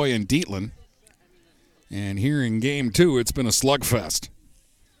Shoeboy and Dietland. And here in Game 2, it's been a slugfest.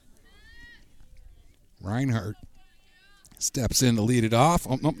 Reinhardt steps in to lead it off.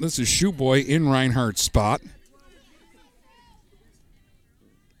 Oh, no, this is Shoeboy in Reinhardt's spot.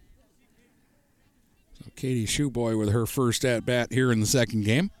 So Katie Shoeboy with her first at-bat here in the second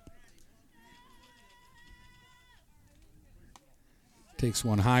game. Takes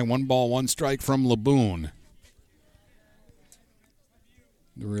one high, 1 ball, 1 strike from Laboon.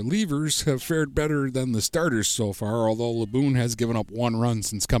 The relievers have fared better than the starters so far, although Laboon has given up 1 run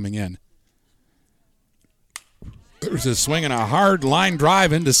since coming in. There's a swing and a hard line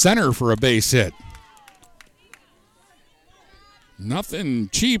drive into center for a base hit. Nothing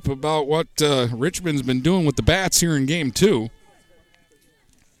cheap about what Richmond's been doing with the bats here in Game 2.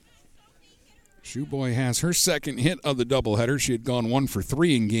 Shoeboy has her second hit of the doubleheader. She had gone 1 for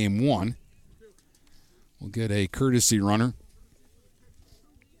 3 in Game 1. We'll get a courtesy runner.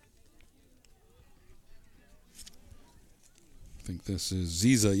 I think this is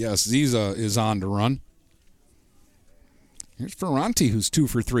Ziza. Yes, Ziza is on to run. Here's Ferranti, who's 2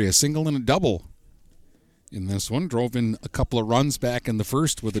 for 3, a single and a double in this one. Drove in a couple of runs back in the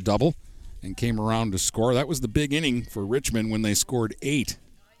first with a double and came around to score. That was the big inning for Richmond when they scored 8.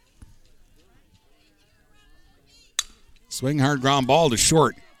 Swing hard ground ball to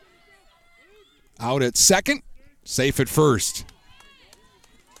short. Out at second, safe at first.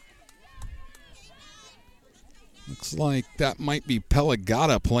 Looks like that might be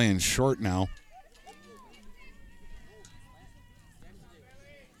Pelagata playing short now.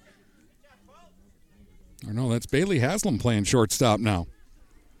 Or no, that's Bailey Haslam playing shortstop now.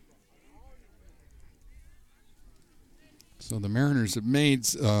 So the Mariners have made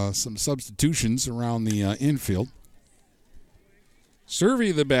some substitutions around the infield.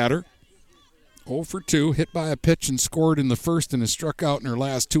 Servey, the batter, 0 for 2, hit by a pitch and scored in the first and has struck out in her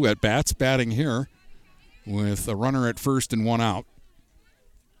last 2 at-bats, batting here with a runner at first and 1 out.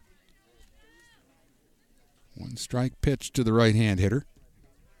 1 strike pitch to the right-hand hitter.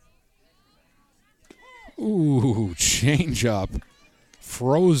 Ooh, change up.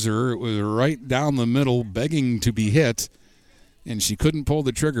 Froze her. It was right down the middle, begging to be hit, and she couldn't pull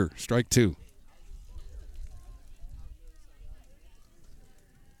the trigger. Strike 2.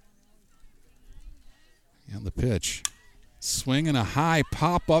 And the pitch. Swing and a high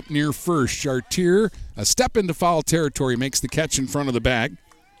pop up near first. Chartier, a step into foul territory, makes the catch in front of the bag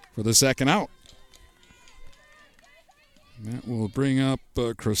for the second out. And that will bring up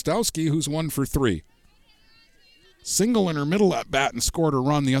Krostowski, who's 1 for 3. Single in her middle at bat and scored a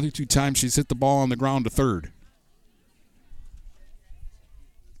run. The other 2 times she's hit the ball on the ground to third.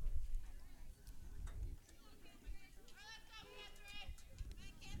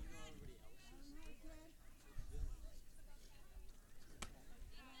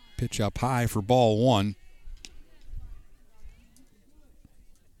 Pitch up high for ball 1.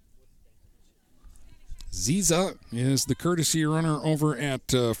 Ziza is the courtesy runner over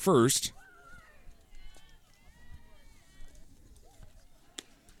at first.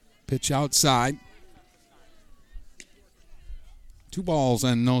 Pitch outside. 2 balls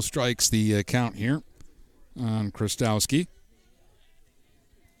and no strikes the count here on Krostowski.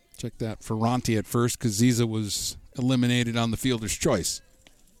 Check that Ferranti at first because Ziza was eliminated on the fielder's choice.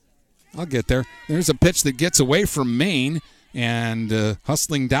 I'll get there. There's a pitch that gets away from Maine, and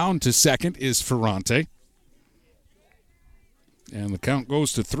hustling down to second is Ferranti. And the count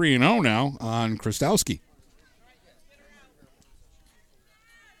goes to 3-0 now on Krostowski.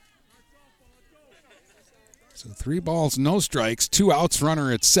 So 3 balls, no strikes, 2 outs,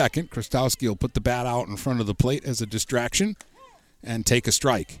 runner at second. Krostowski will put the bat out in front of the plate as a distraction and take a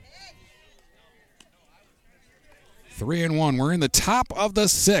strike. 3-1. We're in the top of the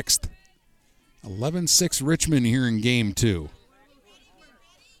 6th. 11-6 Richmond here in Game 2.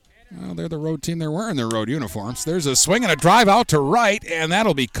 Well, they're the road team. They're wearing their road uniforms. There's a swing and a drive out to right, and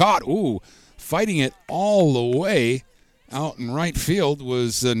that'll be caught. Ooh, fighting it all the way out in right field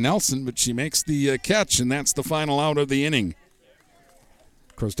was Nelson, but she makes the catch, and that's the final out of the inning.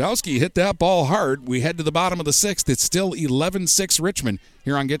 Krostowski hit that ball hard. We head to the bottom of the 6th. It's still 11-6 Richmond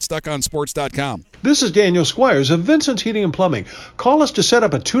here on GetStuckOnSports.com. This is Daniel Squires of Vincent's Heating and Plumbing. Call us to set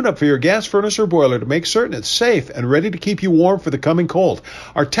up a tune-up for your gas furnace or boiler to make certain it's safe and ready to keep you warm for the coming cold.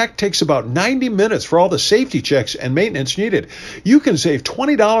 Our tech takes about 90 minutes for all the safety checks and maintenance needed. You can save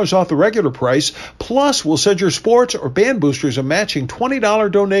 $20 off the regular price, plus we'll send your sports or band boosters a matching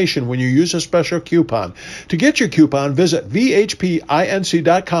 $20 donation when you use a special coupon. To get your coupon, visit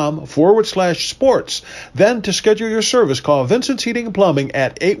vhpinc.com/sports. Then to schedule your service, call Vincent's Heating and Plumbing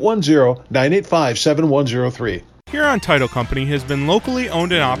at 810-985-7103. Huron Title Company has been locally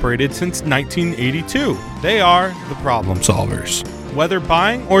owned and operated since 1982. They are the problem solvers. Whether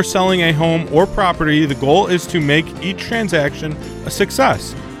buying or selling a home or property, the goal is to make each transaction a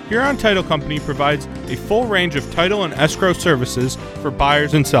success. Huron Title Company provides a full range of title and escrow services for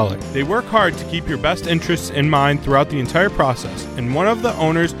buyers and sellers. They work hard to keep your best interests in mind throughout the entire process, and one of the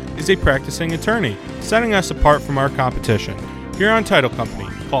owners is a practicing attorney, setting us apart from our competition. Huron Title Company.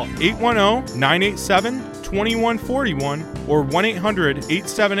 Call 810-987-2141 or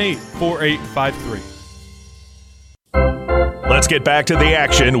 1-800-878-4853. Let's Let's get back to the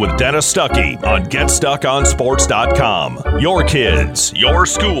action with Dennis Stuckey on GetStuckOnSports.com. Your kids, your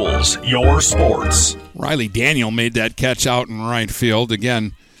schools, your sports. Riley Daniel made that catch out in right field.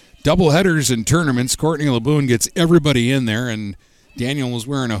 Again, doubleheaders and tournaments. Courtney LeBoon gets everybody in there, and Daniel was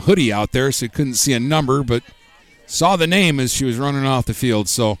wearing a hoodie out there, so he couldn't see a number, but saw the name as she was running off the field.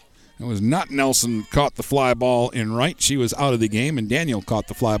 So it was not Nelson caught the fly ball in right. She was out of the game, and Daniel caught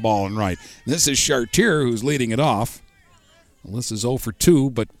the fly ball in right. This is Chartier who's leading it off. Alyssa's 0 for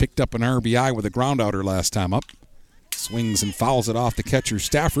 2, but picked up an RBI with a groundouter last time up. Swings and fouls it off the catcher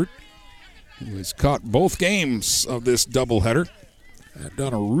Stafford, who has caught both games of this doubleheader. Had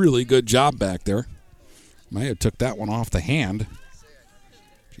done a really good job back there. May have took that one off the hand.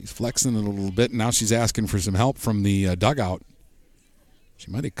 She's flexing it a little bit, and now she's asking for some help from the dugout.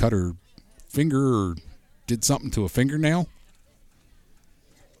 She might have cut her finger or did something to a fingernail.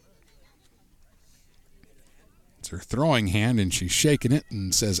 It's her throwing hand, and she's shaking it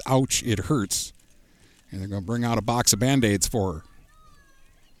and says, ouch, it hurts. And they're going to bring out a box of Band-Aids for her.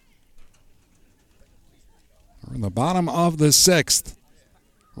 We're in the bottom of the sixth.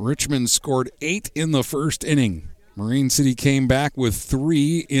 Richmond scored 8 in the first inning. Marine City came back with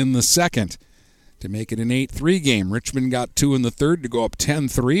 3 in the second to make it an 8-3 game. Richmond got 2 in the third to go up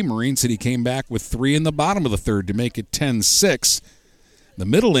 10-3. Marine City came back with 3 in the bottom of the third to make it 10-6. The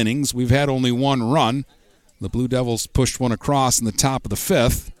middle innings, we've had only 1 run. The Blue Devils pushed one across in the top of the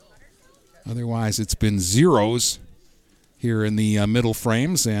fifth. Otherwise, it's been zeros here in the middle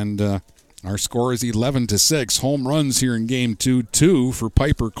frames, and our score is 11-6. Home runs here in Game 2, 2 for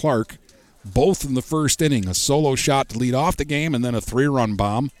Piper Clark, both in the first inning. A solo shot to lead off the game, and then a 3-run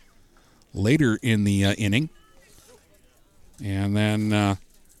bomb later in the inning. And then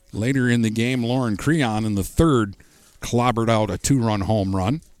later in the game, Lauren Creon in the third clobbered out a 2-run home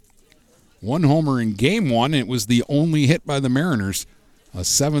run. 1 homer in Game 1. It was the only hit by the Mariners. A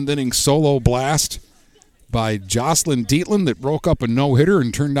 7th-inning solo blast by Jocelyn Dietland that broke up a no-hitter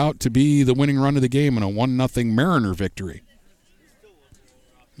and turned out to be the winning run of the game in a 1-0 Mariner victory.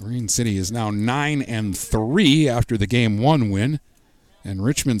 Marine City is now 9-3 after the Game 1 win, and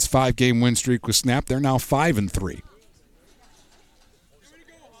Richmond's 5-game win streak was snapped. They're now 5-3.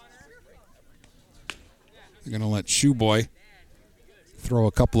 They're going to let Shoeboy throw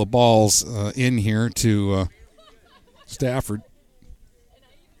a couple of balls in here to Stafford.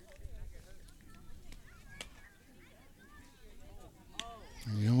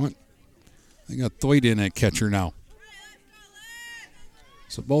 You know what? They got Thwait in at catcher now.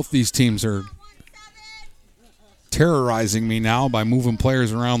 So both these teams are terrorizing me now by moving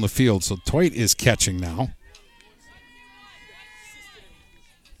players around the field. So Thwait is catching now.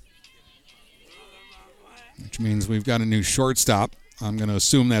 Which means we've got a new shortstop. I'm going to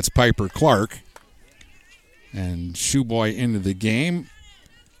assume that's Piper Clark. And Shoeboy into the game.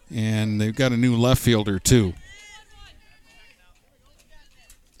 And they've got a new left fielder, too.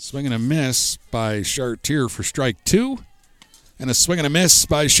 Swing and a miss by Chartier for strike 2. And a swing and a miss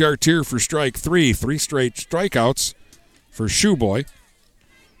by Chartier for strike 3. 3 straight strikeouts for Shoeboy.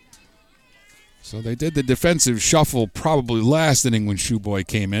 So they did the defensive shuffle probably last inning when Shoeboy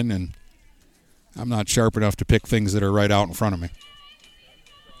came in, and I'm not sharp enough to pick things that are right out in front of me.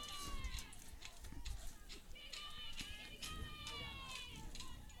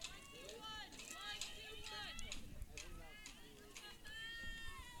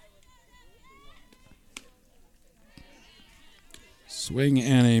 Swing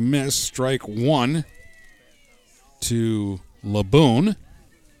and a miss, strike 1 to LeBoon.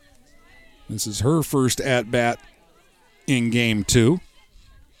 This is her first at-bat in Game 2.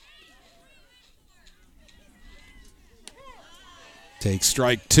 Takes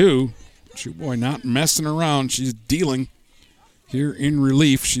strike 2. Shoeboy not messing around. She's dealing here in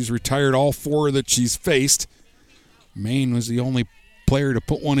relief. She's retired all 4 that she's faced. Maine was the only player to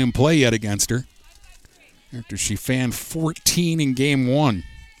put one in play yet against her, after she fanned 14 in Game 1.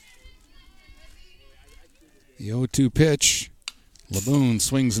 The 0-2 pitch. LeBoon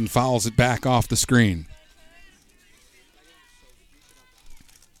swings and fouls it back off the screen.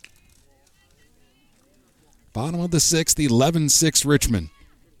 Bottom of the sixth, 11-6 Richmond.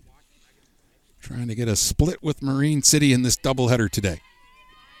 Trying to get a split with Marine City in this doubleheader today.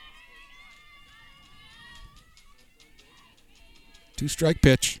 2-strike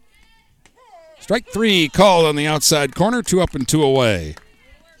pitch. Strike 3 called on the outside corner. 2 up and 2 away.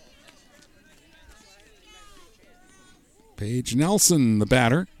 Paige Nelson, the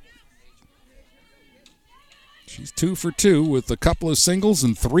batter. She's 2 for 2 with a couple of singles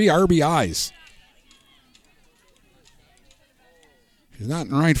and 3 RBIs. She's not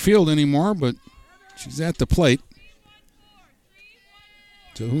in right field anymore, but she's at the plate.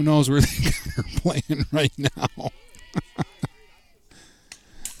 So who knows where they're playing right now.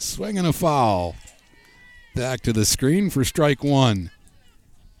 Swinging a foul. Back to the screen for strike one.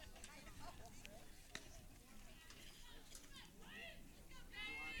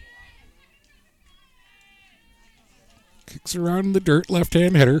 Kicks around in the dirt,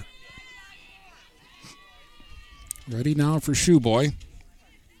 left-hand hitter. Ready now for Shoeboy.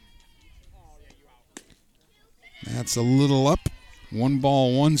 That's a little up. 1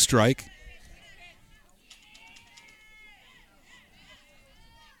 ball, 1 strike.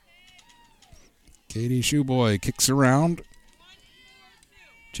 Katie Shoeboy kicks around.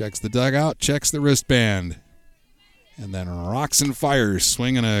 Checks the dugout, checks the wristband. And then rocks and fires,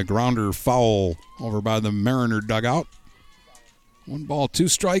 swinging a grounder foul over by the Mariner dugout. 1 ball, 2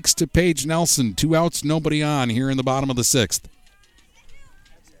 strikes to Paige Nelson. 2 outs, nobody on here in the bottom of the 6th.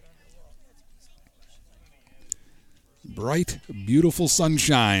 Bright, beautiful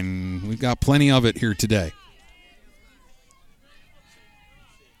sunshine. We've got plenty of it here today.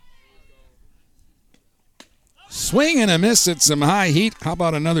 Swing and a miss at some high heat. How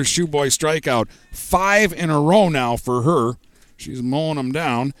about another Shoeboy strikeout? 5 in a row now for her. She's mowing them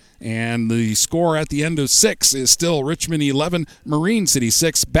down. And the score at the end of 6 is still Richmond 11, Marine City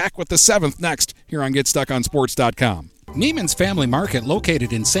 6. Back with the 7th next here on GetStuckOnSports.com. Neiman's Family Market,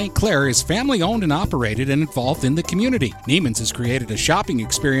 located in St. Clair, is family-owned and operated and involved in the community. Neiman's has created a shopping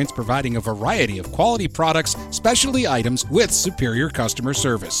experience providing a variety of quality products, specialty items with superior customer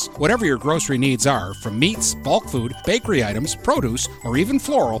service. Whatever your grocery needs are, from meats, bulk food, bakery items, produce, or even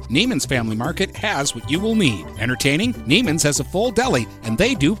floral, Neiman's Family Market has what you will need. Entertaining? Neiman's has a full deli, and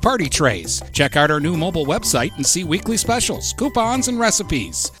they do party trays. Check out our new mobile website and see weekly specials, coupons, and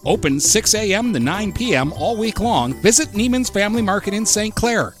recipes. Open 6 a.m. to 9 p.m. all week long. Visit Neiman's Family Market in St.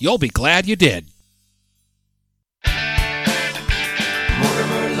 Clair. You'll be glad you did.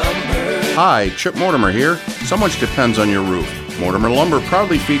 Hi, Chip Mortimer here. So much depends on your roof. Mortimer Lumber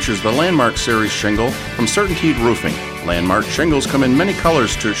proudly features the Landmark Series shingle from Certainteed Roofing. Landmark shingles come in many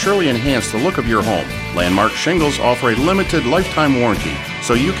colors to surely enhance the look of your home. Landmark shingles offer a limited lifetime warranty,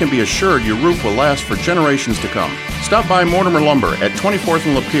 so you can be assured your roof will last for generations to come. Stop by Mortimer Lumber at 24th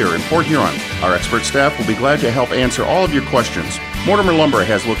and Lapeer in Port Huron. Our expert staff will be glad to help answer all of your questions. Mortimer Lumber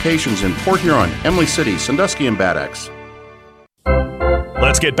has locations in Port Huron, Emily City, Sandusky, and Bad Axe.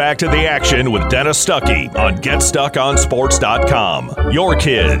 Let's get back to the action with Dennis Stuckey on GetStuckOnSports.com. Your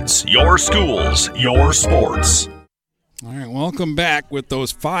kids, your schools, your sports. All right, welcome back with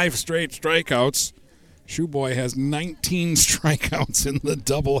those 5 straight strikeouts. Shoeboy has 19 strikeouts in the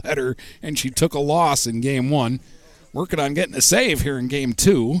doubleheader, and she took a loss in Game 1. Working on getting a save here in Game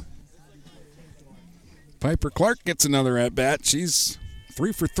 2. Piper Clark gets another at-bat. She's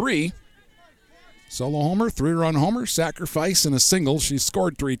 3 for 3. Solo homer, 3-run homer, sacrifice, and a single. She's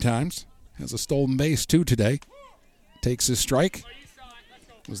scored 3 times. Has a stolen base, 2 today. Takes a strike.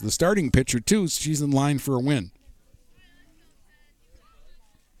 Was the starting pitcher, too. She's in line for a win.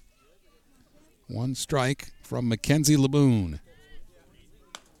 1 strike from Mackenzie Laboon.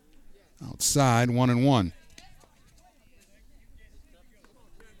 Outside, 1-1.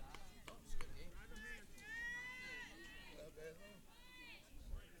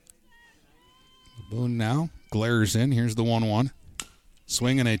 Laboon now glares in. Here's the 1-1.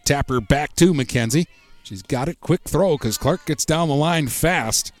 Swing and a tapper back to Mackenzie. She's got it. Quick throw because Clark gets down the line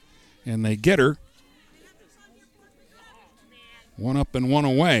fast, and they get her. 1 up and 1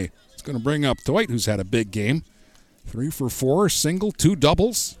 away. It's going to bring up Thwaite, who's had a big game. 3 for 4, single, 2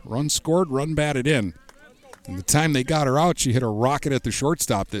 doubles. Run scored, run batted in. And the time they got her out, she hit a rocket at the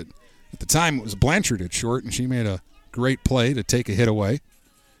shortstop. At the time, it was Blanchard at short, and she made a great play to take a hit away.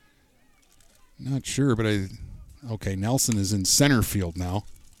 Not sure, but okay, Nelson is in center field now.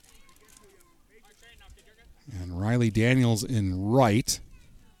 And Riley Daniels in right.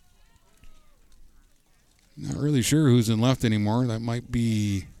 Not really sure who's in left anymore. That might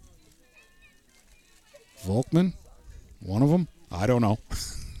be Volkman, one of them. I don't know.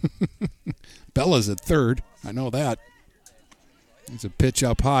 Bella's at third. I know that. It's a pitch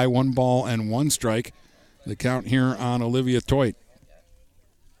up high, 1 ball and 1 strike. The count here on Olivia Thwaite.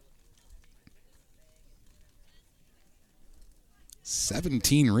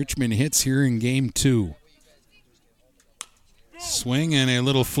 "17 Richmond hits here in Game 2. Swing and a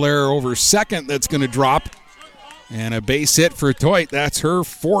little flare over second that's going to drop. And a base hit for Thwaite. That's her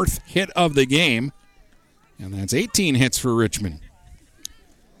 4th hit of the game. And that's 18 hits for Richmond.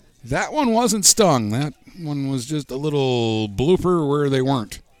 That one wasn't stung. That one was just a little blooper where they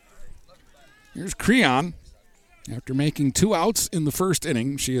weren't. Here's Creon. After making 2 outs in the first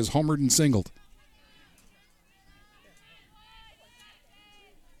inning, she has homered and singled.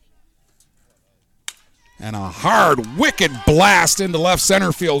 And a hard, wicked blast into left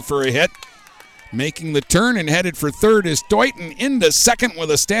center field for a hit. Making the turn and headed for third is Doyton. Into second with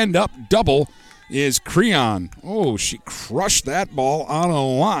a stand-up double is Creon. Oh, she crushed that ball on a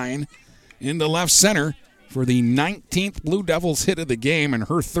line into left center for the 19th Blue Devils hit of the game and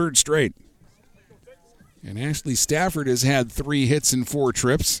her third straight. And Ashley Stafford has had 3 hits in 4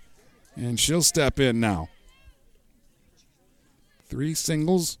 trips, and she'll step in now. 3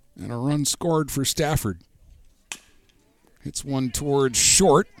 singles and a run scored for Stafford. Hits one towards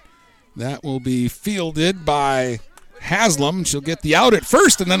short. That will be fielded by Haslam. She'll get the out at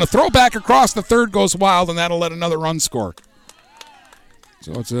first, and then a throwback across the third goes wild, and that'll let another run score.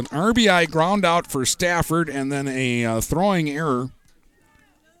 So it's an RBI ground out for Stafford, and then a throwing error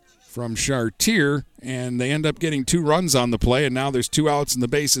from Chartier, and they end up getting 2 runs on the play, and now there's 2 outs and the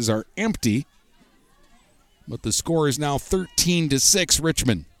bases are empty. But the score is now 13-6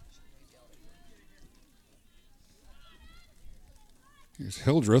 Richmond. Here's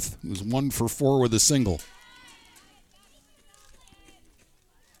Hildreth, who's 1 for 4 with a single.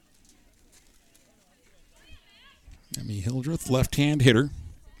 Emmy Hildreth, left-hand hitter.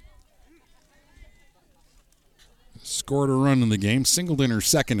 Scored a run in the game, singled in her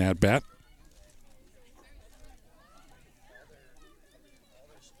second at-bat.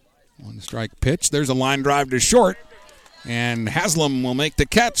 One strike pitch. There's a line drive to short, and Haslam will make the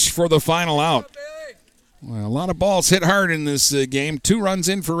catch for the final out. Well, a lot of balls hit hard in this game. 2 runs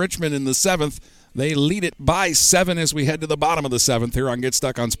in for Richmond in the 7th. They lead it by 7 as we head to the bottom of the 7th here on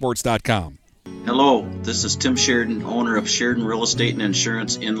GetStuckOnSports.com. Hello, this is Tim Sheridan, owner of Sheridan Real Estate and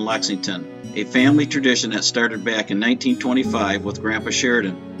Insurance in Lexington, a family tradition that started back in 1925 with Grandpa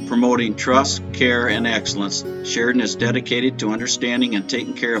Sheridan. Promoting trust, care, and excellence, Sheridan is dedicated to understanding and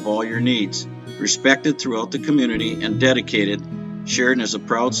taking care of all your needs. Respected throughout the community and dedicated, Sheridan is a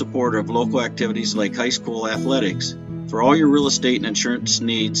proud supporter of local activities like high school athletics. For all your real estate and insurance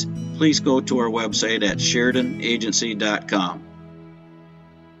needs, please go to our website at SheridanAgency.com.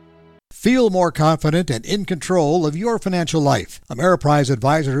 Feel more confident and in control of your financial life. Ameriprise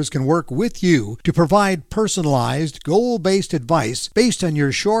advisors can work with you to provide personalized, goal-based advice based on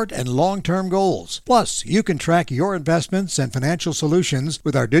your short and long-term goals. Plus, you can track your investments and financial solutions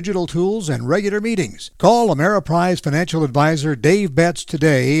with our digital tools and regular meetings. Call Ameriprise Financial Advisor Dave Betts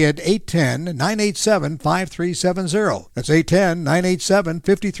today at 810-987-5370. That's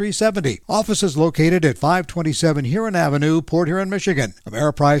 810-987-5370. Office is located at 527 Huron Avenue, Port Huron, Michigan.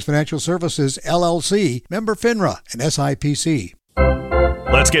 Ameriprise Financial Services, LLC, member FINRA and SIPC.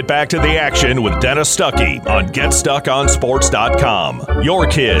 Let's get back to the action with Dennis Stuckey on GetStuckOnSports.com. Your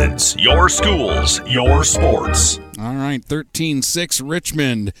kids, your schools, your sports. All right, 13-6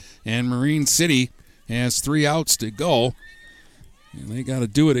 Richmond, and Marine City has 3 outs to go. And they got to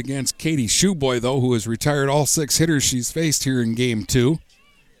do it against Katie Shoeboy, though, who has retired all 6 hitters she's faced here in Game 2.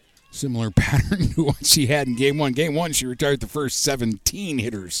 Similar pattern to what she had in Game 1. Game 1, she retired the first 17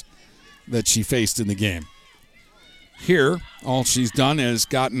 hitters that she faced in the game. Here, all she's done is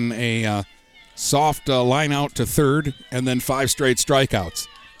gotten a soft line out to third and then 5 straight strikeouts.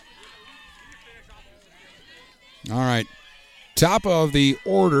 All right, top of the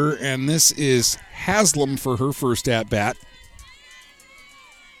order, and this is Haslam for her first at-bat.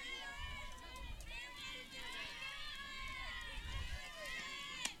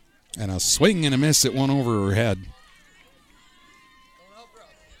 And a swing and a miss at one over her head.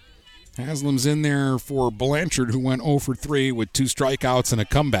 Haslam's in there for Blanchard, who went 0 for 3 with 2 strikeouts and a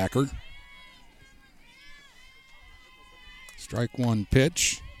comebacker. Strike 1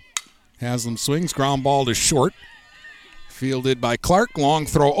 pitch. Haslam swings, ground ball to short. Fielded by Clark. Long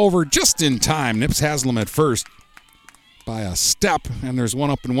throw over just in time. Nips Haslam at first by a step, and there's 1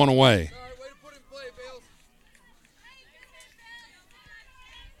 up and 1 away.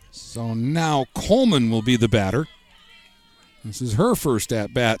 So now Coleman will be the batter. This is her first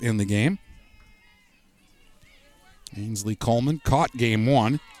at-bat in the game. Ainsley Coleman caught Game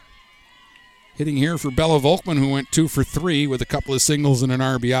 1. Hitting here for Bella Volkman, who went 2 for 3 with a couple of singles and an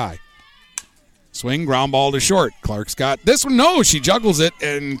RBI. Swing, ground ball to short. Clark's got this one. No, she juggles it,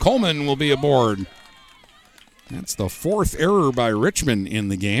 and Coleman will be aboard. That's the 4th error by Richmond in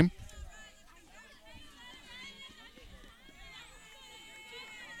the game.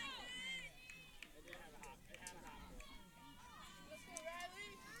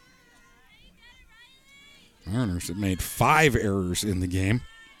 Mariners have made 5 errors in the game.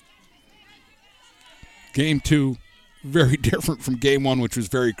 Game 2, very different from Game 1, which was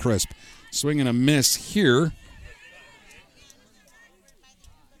very crisp. Swing and a miss here.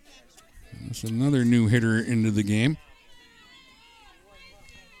 That's another new hitter into the game.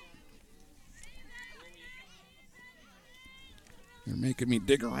 They're making me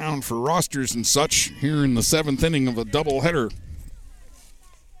dig around for rosters and such here in the 7th inning of a doubleheader.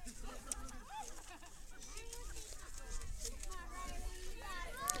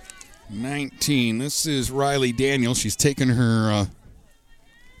 #19. This is Riley Daniel. She's taking her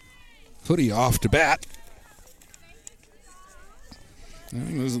hoodie off to bat. I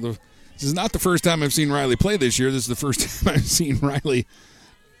think this is not the first time I've seen Riley play this year. This is the first time I've seen Riley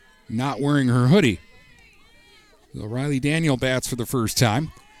not wearing her hoodie. So Riley Daniel bats for the first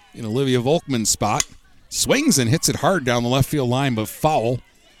time in Olivia Volkman's spot. Swings and hits it hard down the left field line, but foul.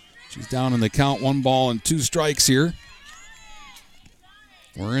 She's down in the count, 1 ball and 2 strikes here.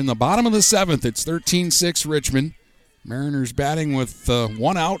 We're in the bottom of the 7th. It's 13-6 Richmond. Mariners batting with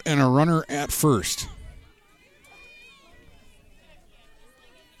 1 out and a runner at first.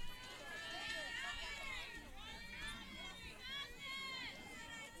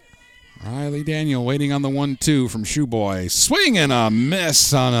 Riley Daniel waiting on the 1-2 from Shoeboy. Swing and a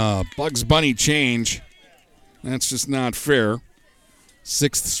miss on a Bugs Bunny change. That's just not fair.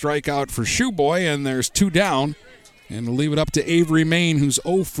 6th strikeout for Shoeboy, and there's 2 down. And we'll leave it up to Avery Main, who's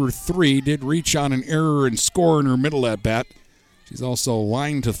 0 for 3. Did reach on an error and score in her middle at bat. She's also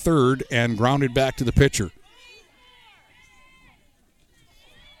lined to third and grounded back to the pitcher.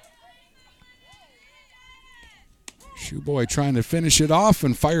 Shoeboy trying to finish it off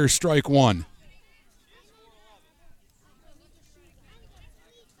and fires strike 1.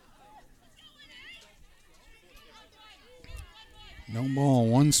 No ball,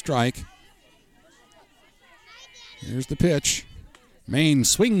 1 strike. Here's the pitch. Maine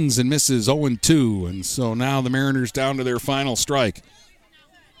swings and misses 0-2, and so now the Mariners down to their final strike.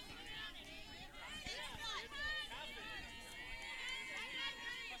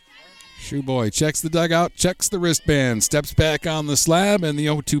 Shoeboy checks the dugout, checks the wristband, steps back on the slab, and the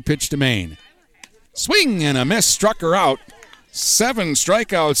 0-2 pitch to Maine. Swing and a miss, struck her out. 7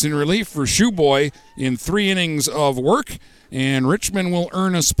 strikeouts in relief for Shoeboy in 3 innings of work. And Richmond will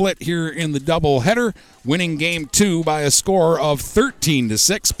earn a split here in the doubleheader, winning Game 2 by a score of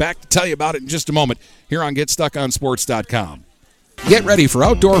 13-6. Back to tell you about it in just a moment here on GetStuckOnSports.com. Get ready for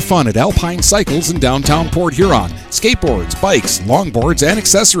outdoor fun at Alpine Cycles in downtown Port Huron. Skateboards, bikes, longboards, and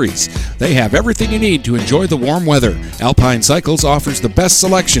accessories. They have everything you need to enjoy the warm weather. Alpine Cycles offers the best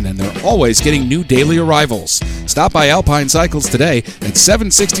selection, and they're always getting new daily arrivals. Stop by Alpine Cycles today at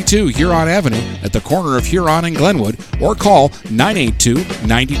 762 Huron Avenue at the corner of Huron and Glenwood, or call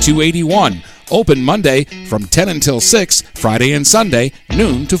 982-9281. Open Monday from 10 until 6, Friday and Sunday,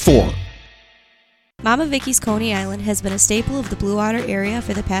 noon to 4. Mama Vicky's Coney Island has been a staple of the Blue Water area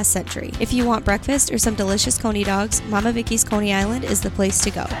for the past century. If you want breakfast or some delicious Coney dogs, Mama Vicky's Coney Island is the place to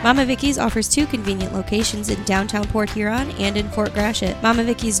go. Mama Vicky's offers 2 convenient locations in downtown Port Huron and in Fort Gratiot. Mama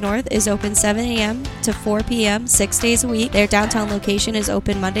Vicky's North is open 7 a.m. to 4 p.m. 6 days a week. Their downtown location is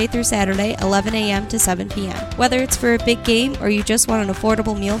open Monday through Saturday, 11 a.m. to 7 p.m. Whether it's for a big game or you just want an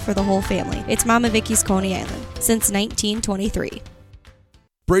affordable meal for the whole family, it's Mama Vicky's Coney Island since 1923.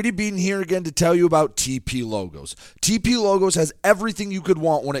 Brady Beaton here again to tell you about TP Logos. TP Logos has everything you could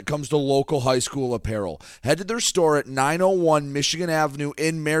want when it comes to local high school apparel. Head to their store at 901 Michigan Avenue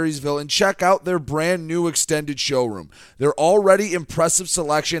in Marysville and check out their brand new extended showroom. Their already impressive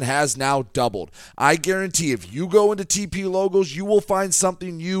selection has now doubled. I guarantee if you go into TP Logos, you will find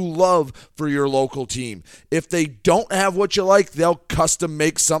something you love for your local team. If they don't have what you like, they'll custom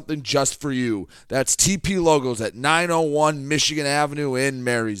make something just for you. That's TP Logos at 901 Michigan Avenue in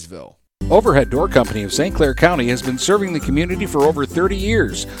Marysville. Overhead Door Company of St. Clair County has been serving the community for over 30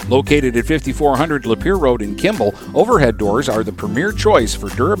 years. Located at 5400 Lapeer Road in Kimball, Overhead Doors are the premier choice for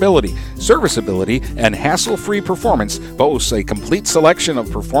durability, serviceability, and hassle-free performance, boasts a complete selection of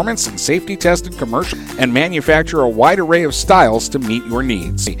performance and safety-tested commercial, and manufacture a wide array of styles to meet your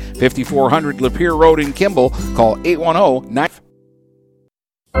needs. 5400 Lapeer Road in Kimball, call 810-9...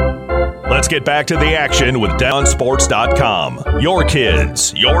 Let's get back to the action with DownSports.com. Your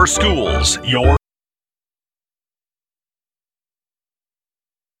kids, your schools, your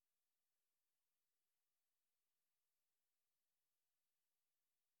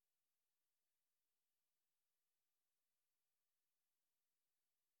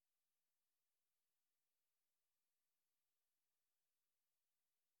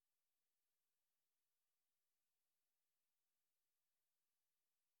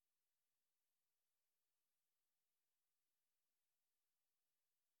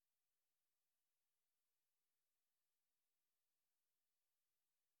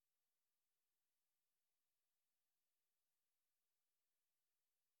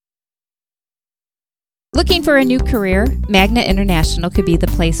Looking for a new career? Magna International could be the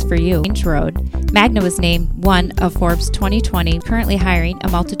place for you. Range Road. Magna was named one of Forbes 2020, currently hiring a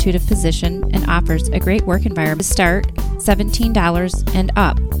multitude of positions and offers a great work environment. To start, $17 and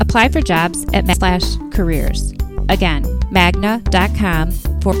up. Apply for jobs at /careers. Again, magna.com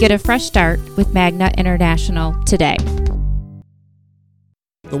for get a fresh start with Magna International today.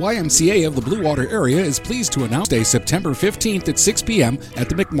 The YMCA of the Blue Water area is pleased to announce Day September 15th at 6 p.m. at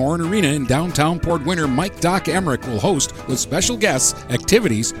the McMorran Arena in downtown Port Winter. Mike Doc Emmerich will host, with special guests,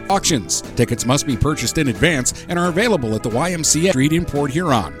 activities, auctions. Tickets must be purchased in advance and are available at the YMCA Street in Port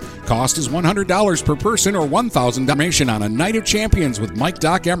Huron. Cost is $100 per person or $1,000. Donation on a Night of Champions with Mike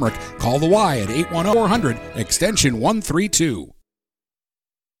Doc Emmerich. Call the Y at 810-400, extension 132.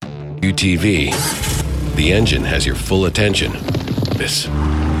 UTV. The engine has your full attention.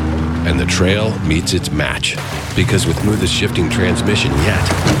 And the trail meets its match. Because with smoothest shifting transmission yet,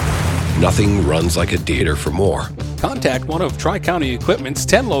 nothing runs like a deer. For more, contact one of Tri-County Equipment's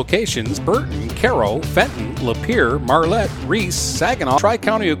 10 locations: Burton, Caro, Fenton, Lapeer, Marlette, Reese, Saginaw.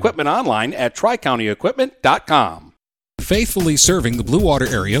 Tri-County Equipment online at tricountyequipment.com. Faithfully serving the Blue Water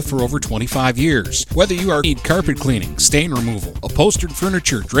area for over 25 years. Whether you need carpet cleaning, stain removal, upholstered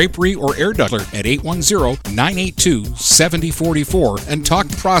furniture, drapery, or air ductler, at 810-982-7044 and talk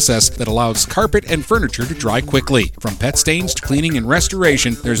the process that allows carpet and furniture to dry quickly. From pet stains to cleaning and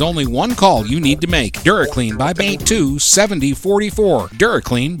restoration, there's only one call you need to make. DuraClean by 882-7044.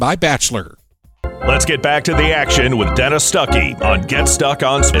 DuraClean by Bachelor. Let's get back to the action with Dennis Stuckey on Get Stuck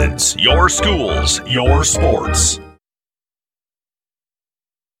on Sports. Your schools, your sports.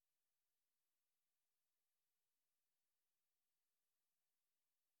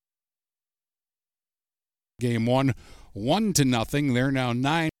 Game 1, 1-0. They're now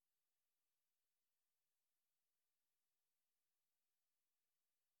 9.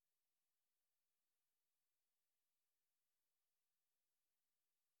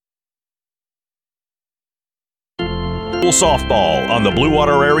 Softball on the Blue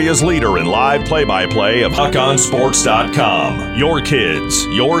Water area's leader in live play-by-play of HuckOnSports.com. Your kids,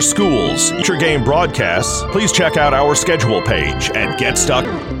 your schools, future game broadcasts. Please check out our schedule page at GetStuck.